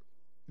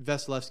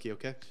Vasilevsky,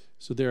 okay?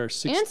 So there are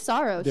And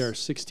Saros. There are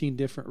 16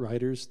 different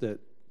writers that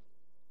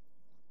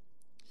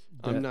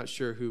I'm not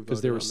sure who voted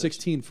because there were on this.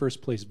 16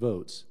 first place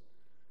votes.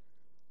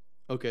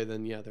 Okay,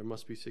 then yeah, there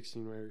must be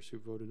 16 writers who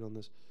voted on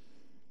this.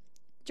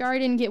 Jari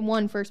didn't get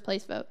 1 first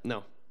place vote.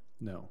 No,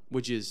 No.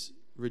 which is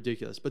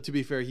ridiculous. But to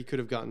be fair, he could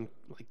have gotten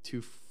like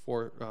 2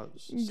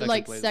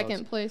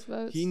 Second place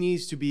votes. He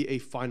needs to be a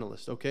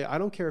finalist, okay? I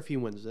don't care if he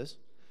wins this,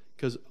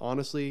 because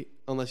honestly,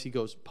 unless he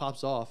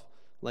pops off,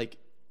 like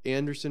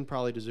Anderson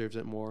probably deserves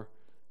it more.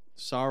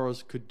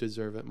 Saros could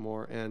deserve it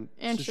more, and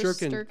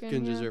Shesterkin Shesterkin,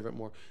 can yeah. deserve it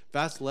more.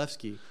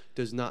 Vasilevsky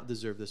does not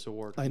deserve this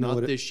award. I know not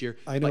what it- this year.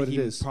 I know but what it he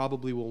is.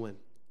 probably will win.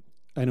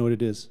 I know what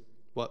it is.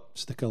 What?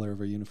 It's the color of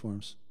our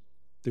uniforms.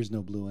 There's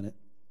no blue in it.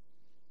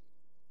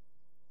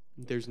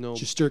 There's no.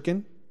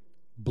 Shesterkin,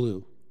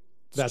 blue.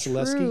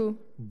 Vasilevsky, true.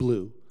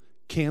 blue.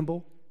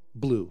 Campbell,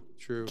 blue.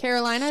 True.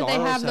 Carolina, they Saros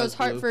have has those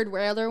blue. Hartford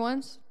Whaler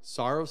ones,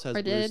 Saros has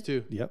Or blues did.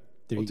 too. Yep.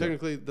 There Well, you go.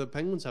 technically, the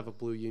Penguins have a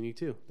blue uni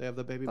too. They have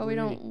the baby but blue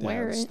we uni. don't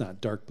wear It's it.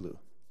 not dark blue.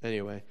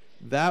 Anyway,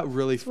 that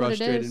really what it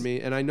frustrated is. me.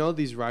 And I know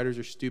these writers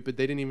are stupid.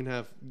 They didn't even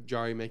have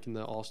Jari making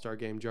the All-Star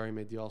game. Jari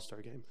made the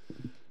All-Star game.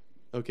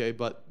 Okay,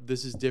 but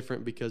this is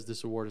different because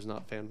this award is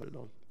not fan voted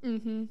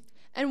on.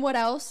 And what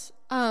else?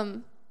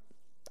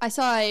 I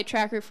saw a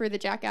tracker for the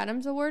Jack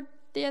Adams Award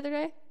the other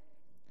day.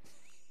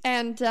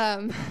 And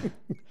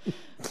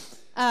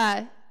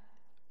I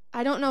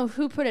don't know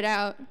who put it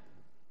out,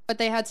 but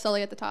they had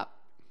Sully at the top.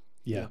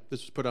 Yeah.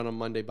 This was put out on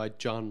Monday by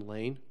John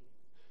Lane,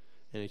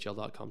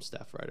 NHL.com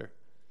staff writer.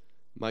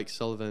 Mike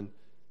Sullivan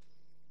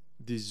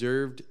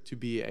deserved to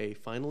be a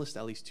finalist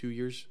at least 2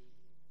 years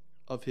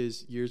of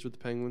his years with the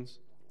Penguins.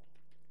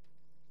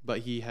 But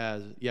he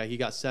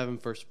got 7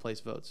 first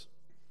place votes.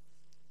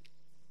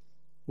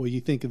 Well,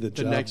 you think of the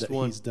job next that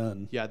one- he's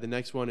done. Yeah, the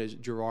next one is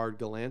Gerard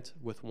Gallant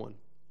with 1.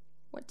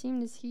 What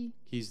team does he?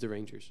 He's the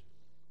Rangers.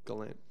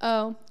 Gallant.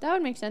 Oh, that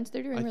would make sense.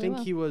 They're doing I really think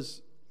well.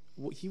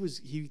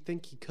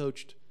 he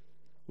coached.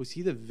 Was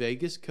he the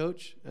Vegas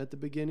coach at the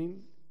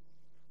beginning?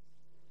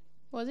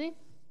 Was he?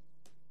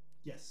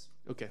 Yes.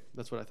 Okay,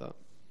 that's what I thought.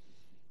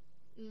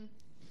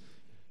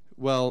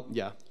 Well,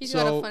 yeah. He's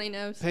so got a funny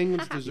nose.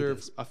 Penguins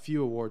deserve a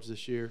few awards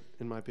this year,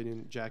 in my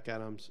opinion. Jack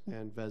Adams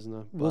and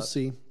Vezina. We'll But,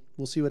 see.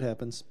 We'll see what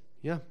happens.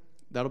 Yeah,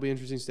 that'll be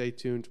interesting. Stay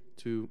tuned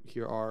to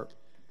hear our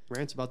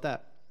rants about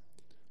that.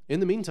 In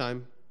the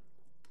meantime,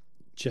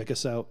 Check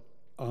us out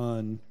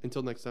on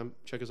Until next time,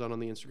 check us out on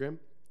the Instagram,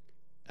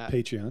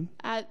 Patreon.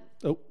 At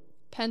Oh,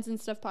 Pens and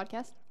Stuff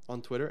Podcast.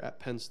 on Twitter at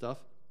PennStuff.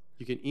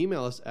 You can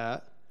email us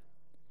at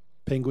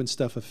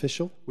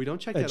penguinstuffofficial we don't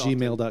check at that often.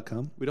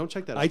 gmail.com. We don't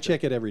check that. I often.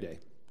 check it every day.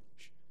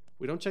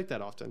 We don't check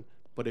that often.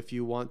 But if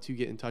you want to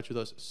get in touch with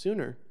us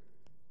sooner,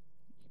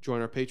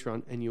 join our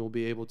Patreon, and you will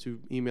be able to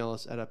email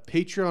us at a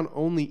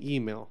Patreon-only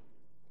email.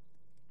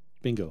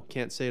 Bingo.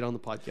 Can't say it on the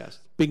podcast,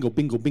 Bingo,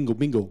 bingo, bingo,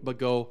 bingo. but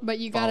go. But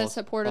you follow gotta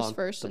support us on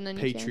first, the and then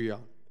you can. Patreon,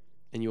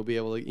 and you'll be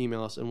able to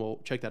email us, and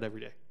we'll check that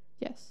every day.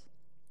 Yes.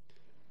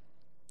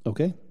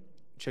 Okay.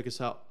 Check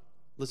us out.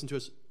 Listen to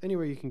us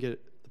anywhere you can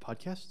get the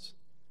podcasts,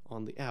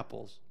 on the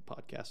Apple's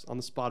podcast, on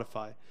the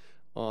Spotify,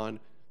 on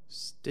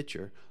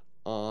Stitcher,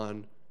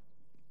 on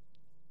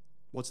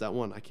what's that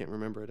one? I can't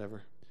remember it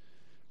ever.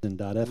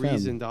 Reason.fm.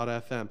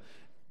 Reason.fm.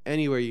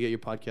 Anywhere you get your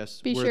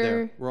podcasts, Be we're sure-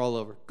 there. We're all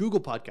over. Google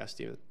Podcast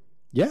even.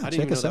 Yeah, I didn't check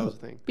even know us that out. was a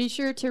thing. Be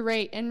sure to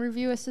rate and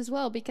review us as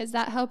well, because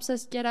that helps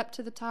us get up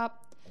to the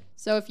top.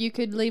 So if you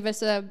could leave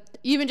us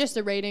even just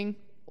a rating,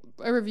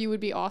 a review would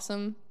be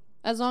awesome,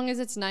 as long as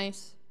it's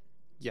nice.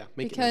 Yeah,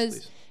 make Because it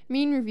nice, please.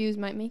 mean reviews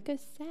might make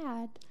us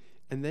sad,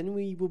 And then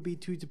we will be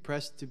too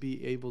depressed to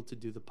be able to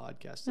do the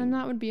podcast, and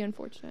that would be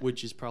unfortunate.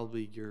 which is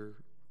probably your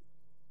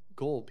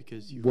goal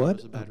because you wrote What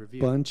us a bad a review.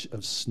 bunch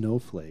of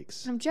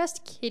snowflakes. I'm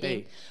just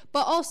kidding. Hey,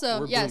 But also,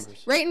 we're yes,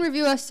 boomers. rate and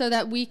review us so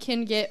that we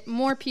can get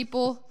more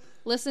people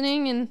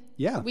listening, and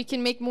Yeah, we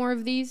can make more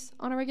of these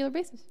on a regular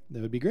basis.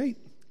 that would be great.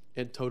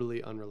 And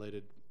totally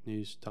unrelated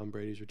news. Tom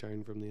Brady's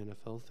retiring from the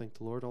NFL. Thank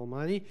the Lord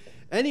Almighty.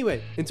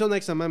 Anyway, until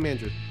next time, I'm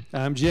Andrew.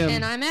 I'm Jim.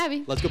 And I'm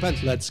Abby. Let's go,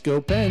 Pens. Let's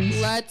go,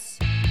 Pens. Let's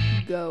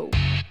go.